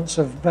response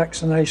of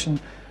vaccination,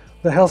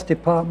 the health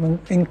department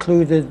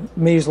included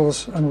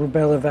measles and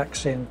rubella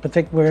vaccine.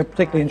 We're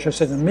particularly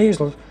interested in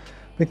measles,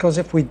 because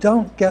if we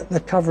don't get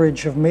the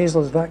coverage of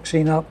measles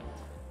vaccine up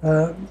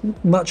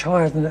much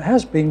higher than it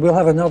has been, we'll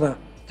have another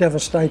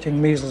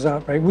devastating measles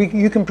outbreak.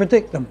 You can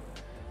predict them.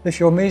 If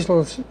your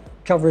measles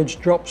coverage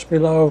drops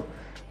below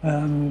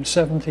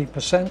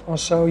 70% or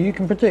so, you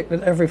can predict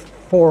that every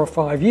 4 or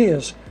 5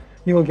 years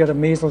you will get a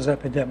measles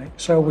epidemic.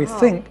 So we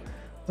think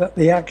that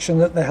the action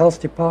that the health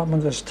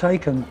department has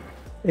taken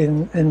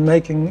in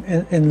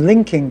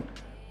linking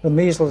the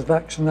measles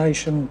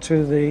vaccination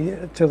to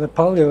the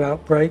polio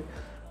outbreak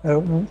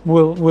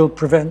will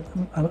prevent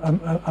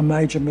a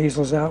major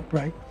measles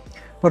outbreak.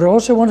 But I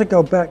also want to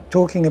go back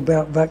talking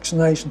about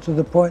vaccination to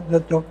the point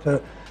that Dr.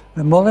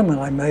 Molumi and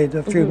I made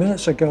a few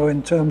minutes ago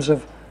in terms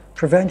of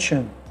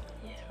prevention.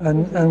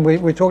 And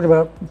we talked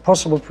about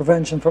possible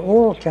prevention for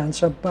oral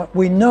cancer, but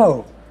we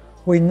know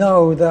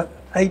that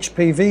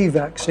HPV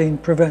vaccine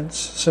prevents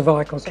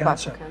cervical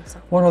cancer.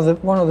 One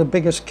of the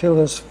biggest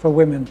killers for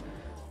women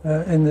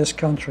in this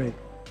country.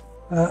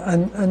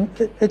 And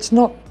it's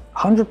not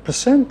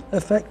 100%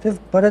 effective,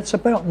 but it's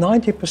about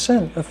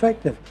 90%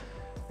 effective.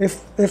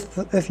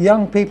 If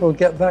young people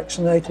get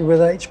vaccinated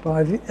with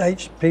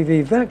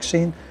HPV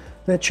vaccine,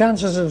 their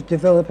chances of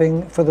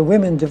for the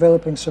women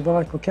developing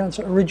cervical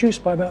cancer are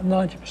reduced by about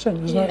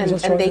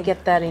 90%. And they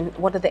get that in,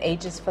 what are the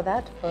ages for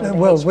that?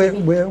 Well,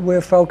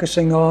 we're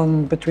focusing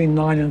on between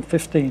 9 and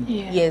 15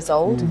 years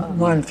old.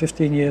 9 and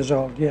 15 years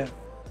old, yeah.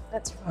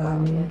 That's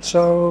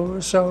So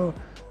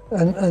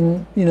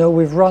you know,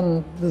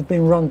 there's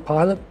been run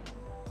pilot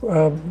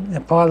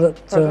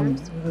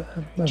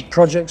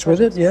projects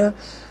with it, yeah.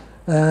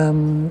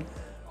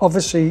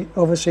 Obviously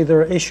there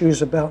are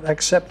issues about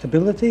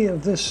acceptability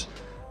of this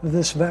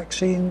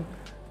vaccine,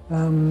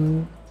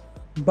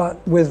 but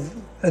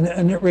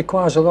and it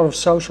requires a lot of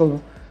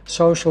social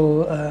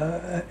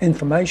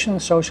information,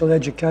 social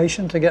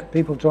education to get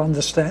people to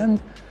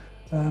understand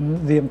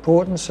the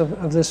importance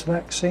of this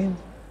vaccine.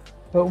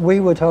 But we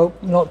would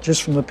hope, not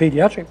just from the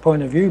pediatric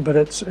point of view, but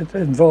it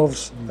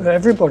involves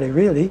everybody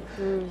really,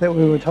 that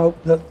we would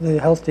hope that the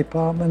health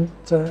department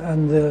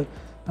and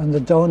the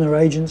donor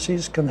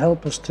agencies can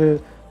help us to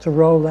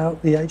roll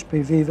out the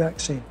HPV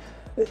vaccine.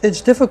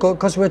 It's difficult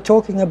because we're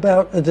talking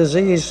about a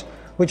disease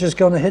which is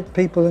going to hit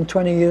people in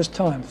 20 years'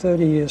 time,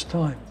 30 years'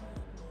 time.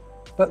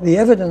 But the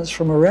evidence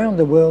from around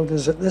the world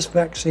is that this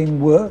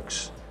vaccine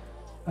works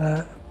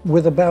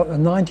with about a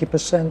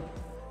 90%,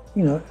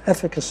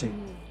 efficacy.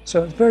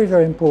 So it's very,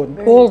 very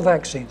important. All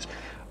vaccines.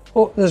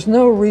 There's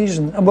no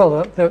reason,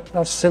 well,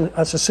 that's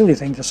a silly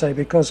thing to say,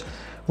 because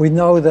we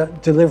know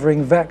that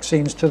delivering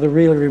vaccines to the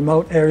really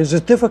remote areas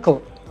is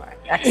difficult.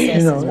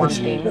 Access is one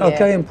thing.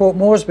 Okay, in Port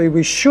Moresby,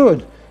 we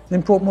should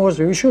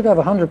have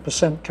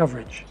 100%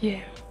 coverage.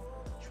 Yeah.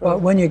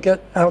 But when you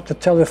get out to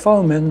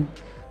Telefomin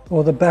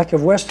or the back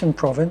of Western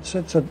Province,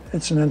 it's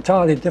an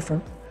entirely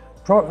different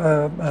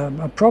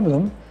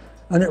problem,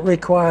 and it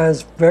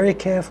requires very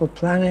careful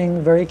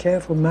planning, very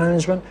careful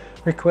management.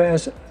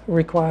 Requires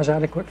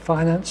adequate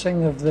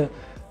financing of the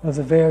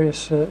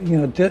various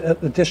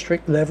at the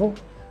district level,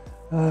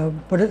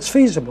 but it's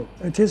feasible.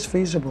 It is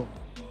feasible,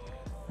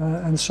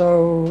 and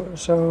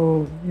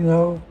so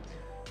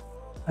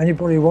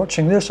anybody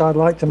watching this, I'd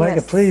like to make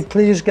a plea: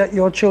 please get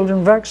your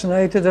children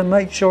vaccinated, and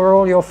make sure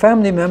all your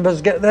family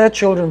members get their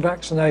children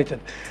vaccinated,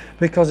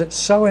 because it's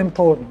so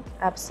important.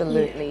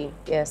 Absolutely,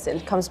 yes.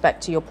 And it comes back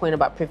to your point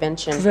about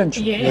prevention.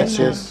 Yeah,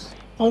 yes.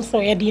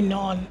 Also adding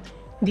on,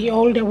 the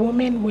older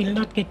women will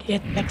not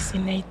get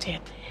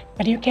vaccinated,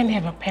 but you can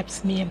have a pap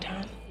smear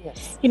done.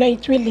 Yes.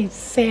 It's really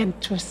sad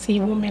to see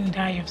women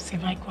die of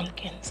cervical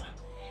cancer,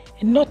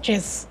 and not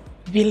just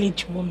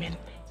village women,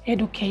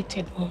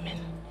 educated women.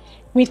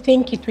 We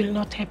think it will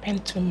not happen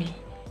to me,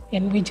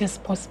 and we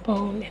just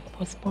postpone and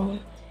postpone.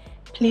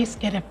 Please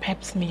get a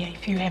pap smear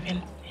if you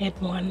haven't had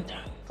one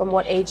done. From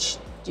what age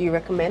do you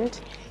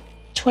recommend?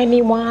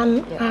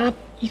 21 up,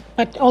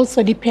 but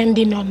also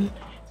depending on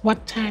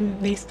what time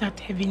they start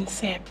having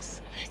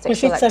sex.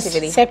 Because it's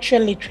a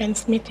sexually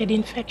transmitted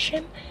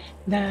infection,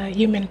 the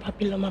human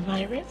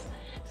papillomavirus.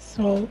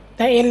 So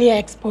the earlier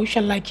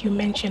exposure, like you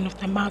mentioned, of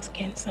the mouth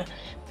cancer,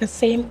 the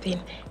same thing.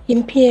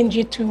 In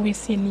PNG too, we've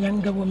seen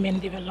younger women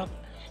develop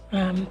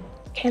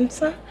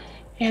cancer,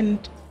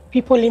 and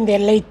people in their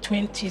late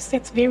 20s.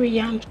 That's very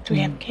young to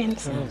have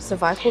cancer.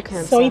 Cervical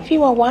cancer. So if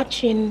you are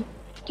watching,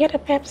 get a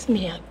pap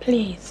smear,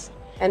 please.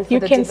 And for you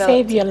can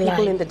save your life.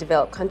 People in the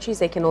developed countries,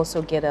 they can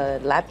also get a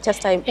lab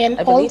test. I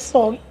believe.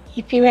 Also,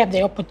 if you have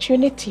the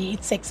opportunity,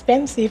 it's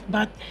expensive,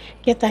 but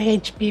get a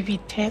HPV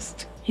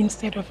test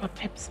instead of a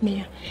pap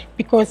smear.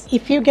 Because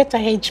if you get a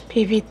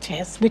HPV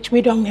test, which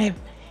we don't have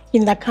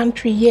in the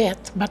country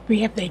yet, but we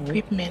have the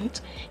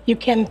equipment, you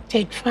can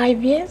take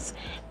 5 years,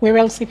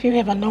 whereas if you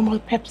have a normal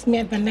pap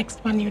smear, the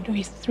next one you do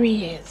is 3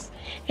 years.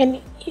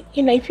 And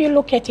if you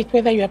look at it,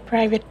 whether you're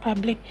private,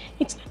 public,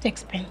 it's not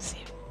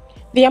expensive.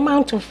 The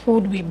amount of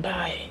food we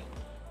buy,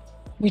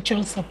 which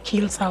also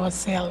kills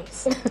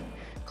ourselves.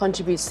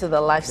 Contributes to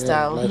the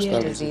lifestyle,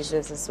 lifestyle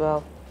diseases as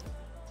well.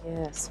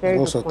 Yes, very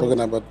good Also point.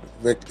 talking about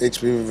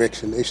HPV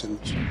vaccination.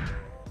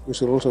 We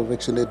should also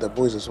vaccinate the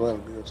boys as well,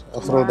 because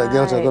after all, the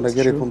girls are going to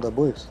get it from the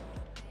boys.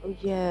 Oh,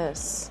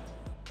 yes,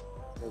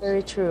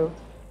 very true.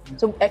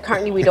 So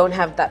currently we don't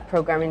have that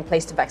program in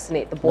place to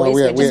vaccinate the boys,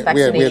 we're just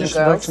vaccinating Just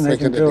girls.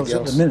 vaccinating girls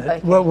at the minute.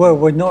 Okay. Well,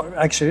 we're not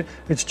actually.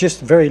 It's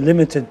just very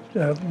limited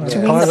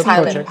pilot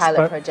projects.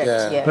 Pilot project,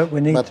 yeah. But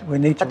we need to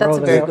But that's roll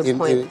a it very out. good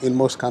point. In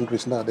most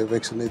countries now, they're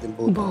vaccinating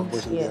both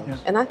boys and girls.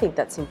 And I think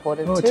that's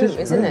important Oh, it too, is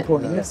very isn't it?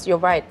 important, Because you're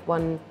right,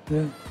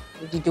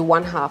 you do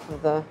one half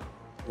of the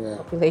Yeah.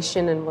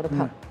 population, and what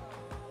about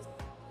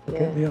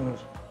Get the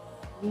others.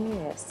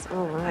 Yes,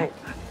 all right.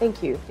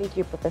 Thank you,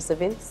 Professor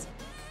Vince.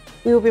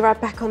 We will be right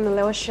back on the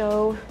Lewa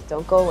Show.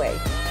 Don't go away.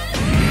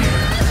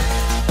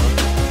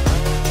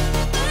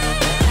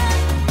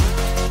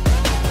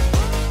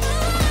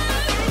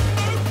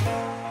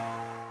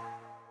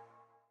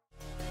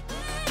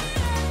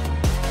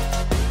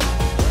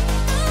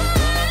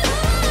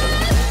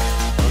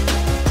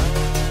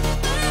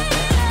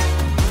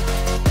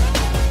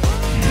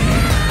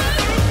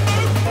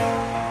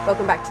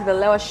 Welcome back to the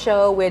Lewa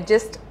Show. We're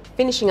just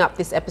finishing up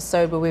this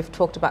episode where we've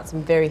talked about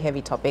some very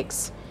heavy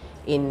topics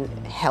in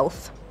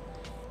health.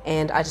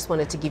 And I just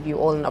wanted to give you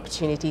all an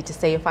opportunity to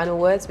say your final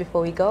words before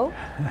we go.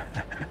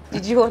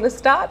 Did you want to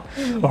start?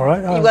 All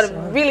right. You've got a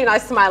really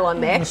nice smile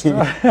on there.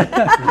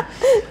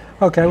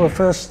 Okay. Well,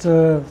 first,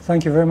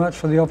 thank you very much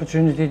for the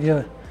opportunity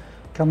to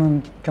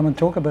come and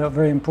talk about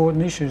very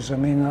important issues. I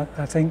mean,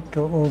 I think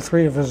all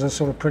three of us are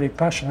sort of pretty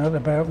passionate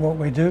about what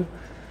we do.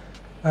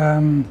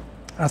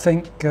 I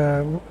think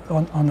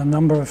on a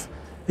number of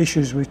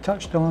issues we've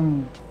touched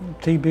on,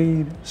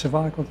 TB,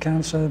 cervical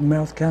cancer,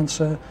 mouth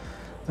cancer,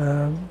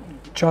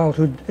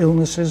 childhood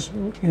illnesses,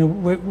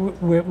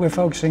 we're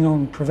focusing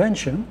on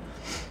prevention,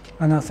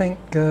 and I think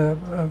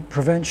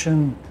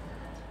prevention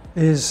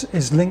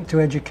is linked to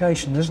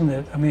education, isn't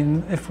it? I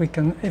mean, if we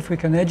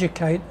can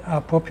educate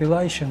our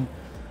population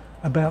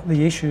about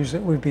the issues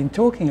that we've been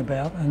talking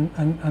about,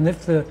 and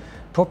if the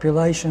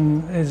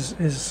population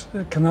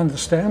can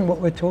understand what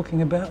we're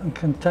talking about and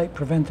can take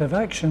preventive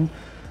action,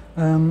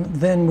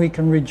 then we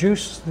can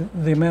reduce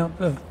the amount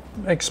of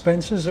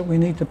expenses that we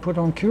need to put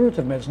on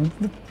curative medicine.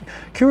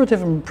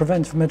 Curative and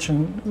preventive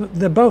medicine,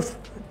 they're both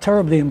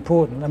terribly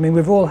important. I mean,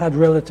 we've all had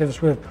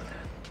relatives with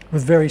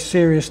very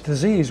serious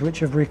disease which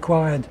have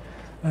required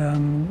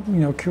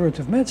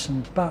curative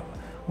medicine, but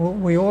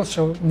we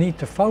also need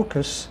to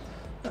focus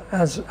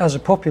as a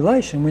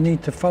population, we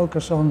need to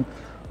focus on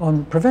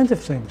preventive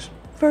things.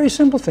 Very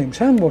simple things,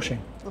 hand washing,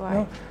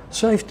 Right.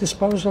 Safe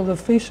disposal of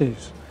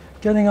feces,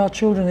 getting our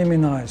children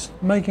immunised,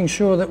 making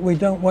sure that we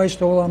don't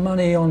waste all our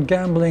money on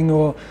gambling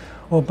or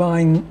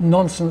buying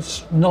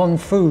nonsense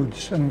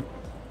non-foods. And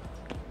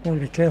you got to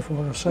be careful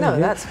what I say. No, here.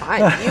 that's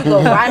fine. You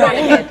go right on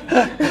ahead.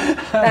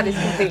 That is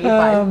completely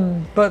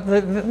fine. But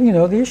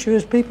the issue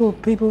is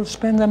people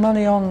spend their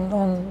money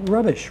on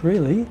rubbish,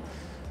 really,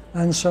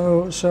 and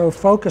so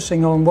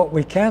focusing on what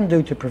we can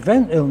do to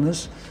prevent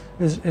illness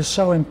is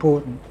so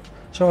important.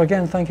 So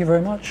again, thank you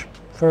very much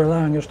for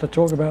allowing us to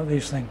talk about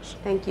these things.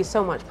 Thank you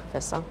so much,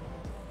 Professor.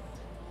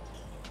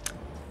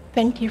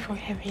 Thank you for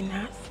having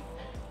us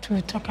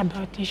to talk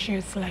about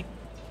issues like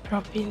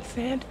Prof. Vince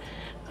said.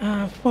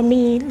 For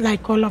me,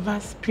 like all of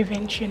us,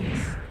 prevention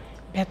is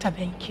better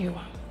than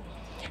cure.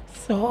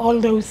 So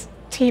all those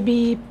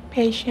TB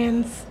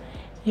patients,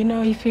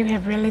 if you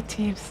have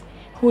relatives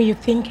who you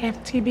think have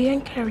TB,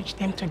 encourage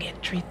them to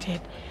get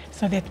treated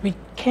so that we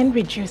can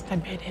reduce the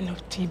burden of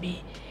TB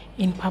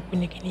in Papua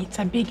New Guinea. It's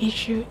a big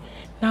issue.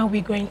 Now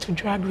we're going to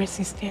drug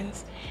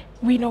resistance.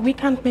 We know we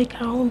can't make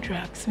our own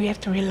drugs. We have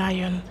to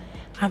rely on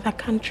other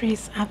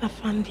countries, other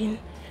funding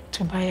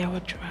to buy our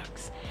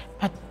drugs.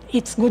 But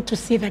it's good to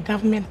see the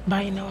government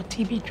buying our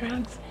TB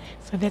drugs,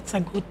 so that's a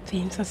good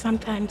thing. So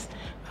sometimes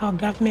our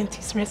government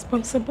is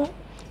responsible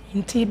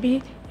in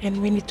TB,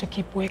 and we need to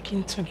keep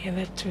working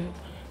together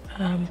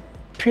to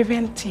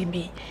prevent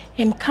TB.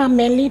 And come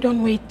early,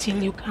 don't wait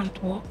till you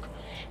can't walk.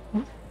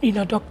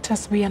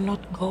 Doctors, we are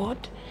not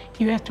God.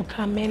 You have to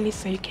come early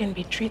so you can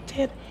be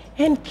treated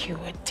and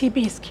cured.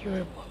 TB is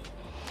curable.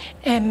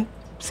 And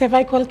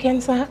cervical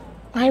cancer,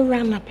 I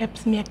run a pap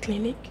smear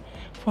clinic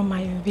for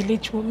my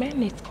village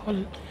women. It's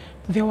called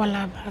the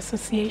Lavu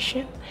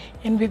Association,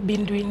 and we've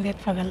been doing that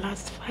for the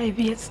last 5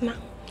 years now.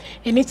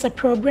 And it's a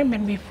program,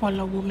 and we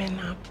follow women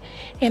up.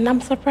 And I'm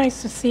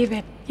surprised to see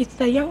that it's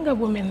the younger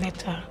women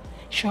that are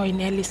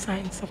showing early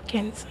signs of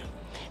cancer.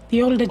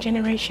 The older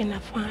generation are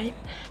fine.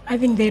 I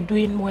think they're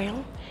doing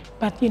well,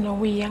 but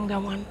we younger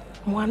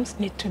ones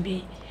need to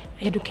be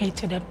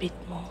educated a bit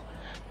more.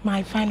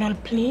 My final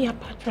plea,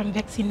 apart from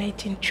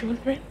vaccinating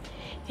children,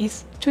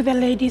 is to the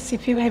ladies,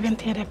 if you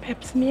haven't had a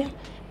pap smear,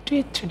 do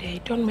it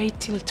today. Don't wait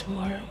till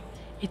tomorrow.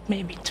 It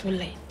may be too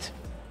late.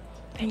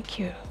 Thank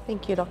you.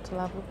 Thank you, Dr.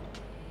 Lavu.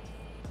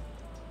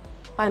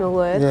 Final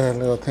words? Yeah,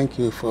 Lewa, thank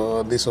you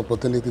for this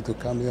opportunity to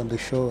come here on the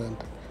show and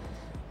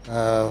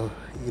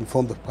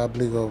inform the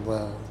public of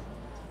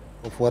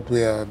what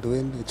we are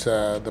doing. It's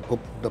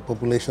the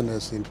population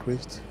has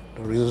increased,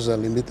 the resources are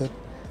limited,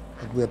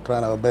 but we are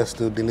trying our best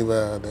to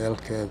deliver the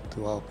healthcare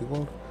to our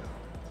people.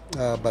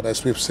 But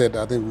as we've said,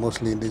 I think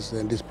mostly in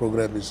this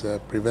program is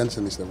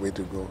prevention is the way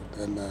to go.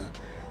 And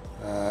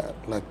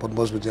like Port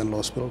Moresby General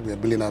Hospital, we are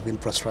building up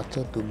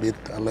infrastructure to meet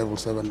a level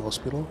 7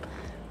 hospital,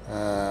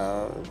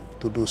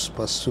 to do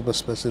super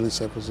specialist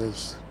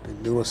services,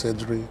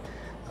 neurosurgery,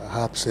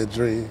 heart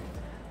surgery.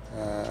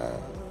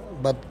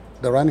 But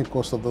the running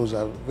cost of those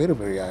are very,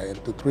 very high,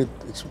 and to treat,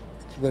 it's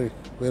very,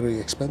 very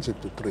expensive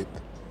to treat.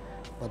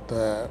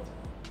 But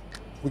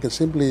we can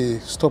simply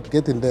stop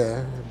getting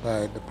there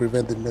by the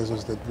preventive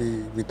measures that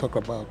we talk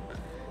about.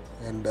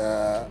 And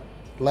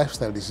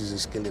lifestyle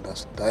diseases killing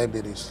us,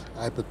 diabetes,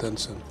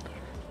 hypertension,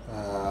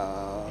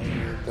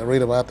 the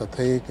rate of heart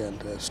attack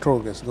and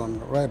stroke has gone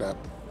right up.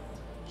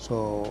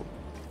 So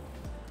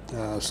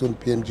soon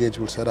PNG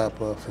will set up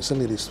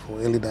facilities for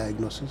early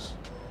diagnosis,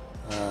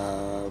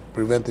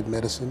 preventive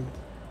medicine.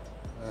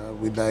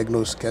 We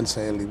diagnose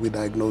cancer early, we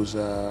diagnose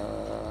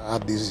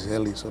heart disease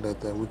early so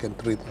that we can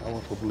treat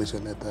our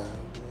population at the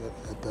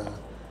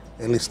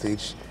early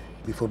stage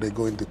before they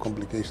go into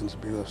complications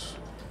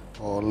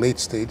or late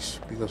stage,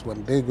 because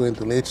when they go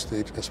into late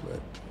stage,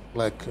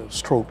 like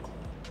stroke,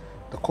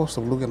 the cost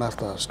of looking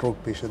after a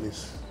stroke patient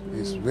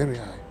is very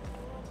high.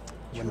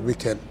 When we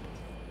can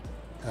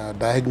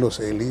diagnose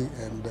early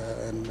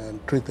and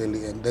treat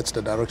early, and that's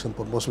the direction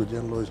Port Moresby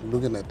General is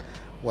looking at,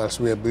 whilst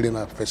we are building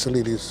up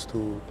facilities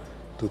to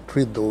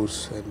treat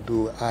those and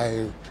do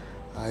high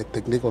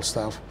technical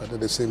stuff, but at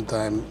the same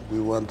time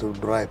we want to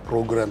drive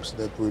programs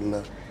that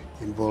will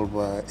involve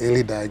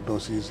early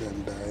diagnosis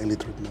and early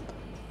treatment.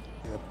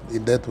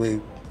 In that way,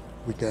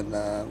 we can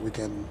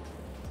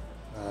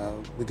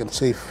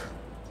save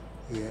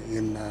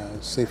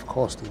save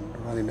cost in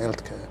running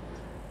healthcare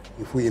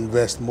if we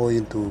invest more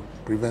into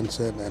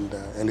prevention and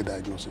early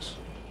diagnosis.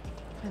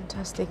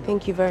 Fantastic.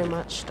 Thank you very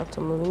much,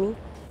 Dr. Molumi.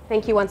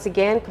 Thank you once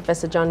again,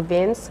 Professor John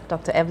Vince,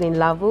 Dr. Evelyn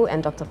Lavu,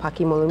 and Dr.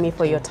 Paki Molumi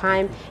for your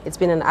time. It's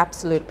been an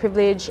absolute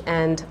privilege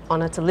and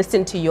honor to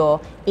listen to your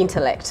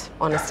intellect,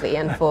 honestly,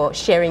 and for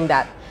sharing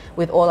that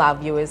with all our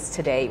viewers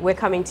today. We're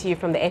coming to you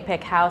from the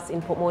APEC House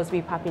in Port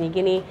Moresby, Papua New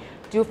Guinea.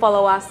 Do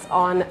follow us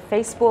on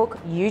Facebook,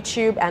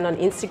 YouTube, and on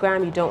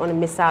Instagram. You don't want to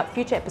miss out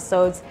future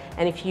episodes.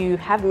 And if you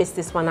have missed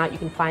this one out, you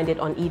can find it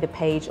on either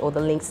page or the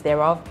links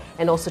thereof.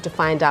 And also to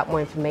find out more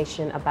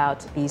information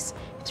about these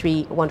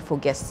 3 wonderful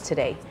guests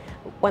today.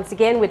 Once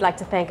again, we'd like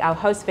to thank our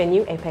host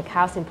venue, APEC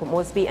House in Port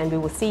Moresby, and we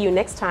will see you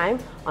next time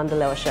on The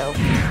Lewa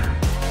Show.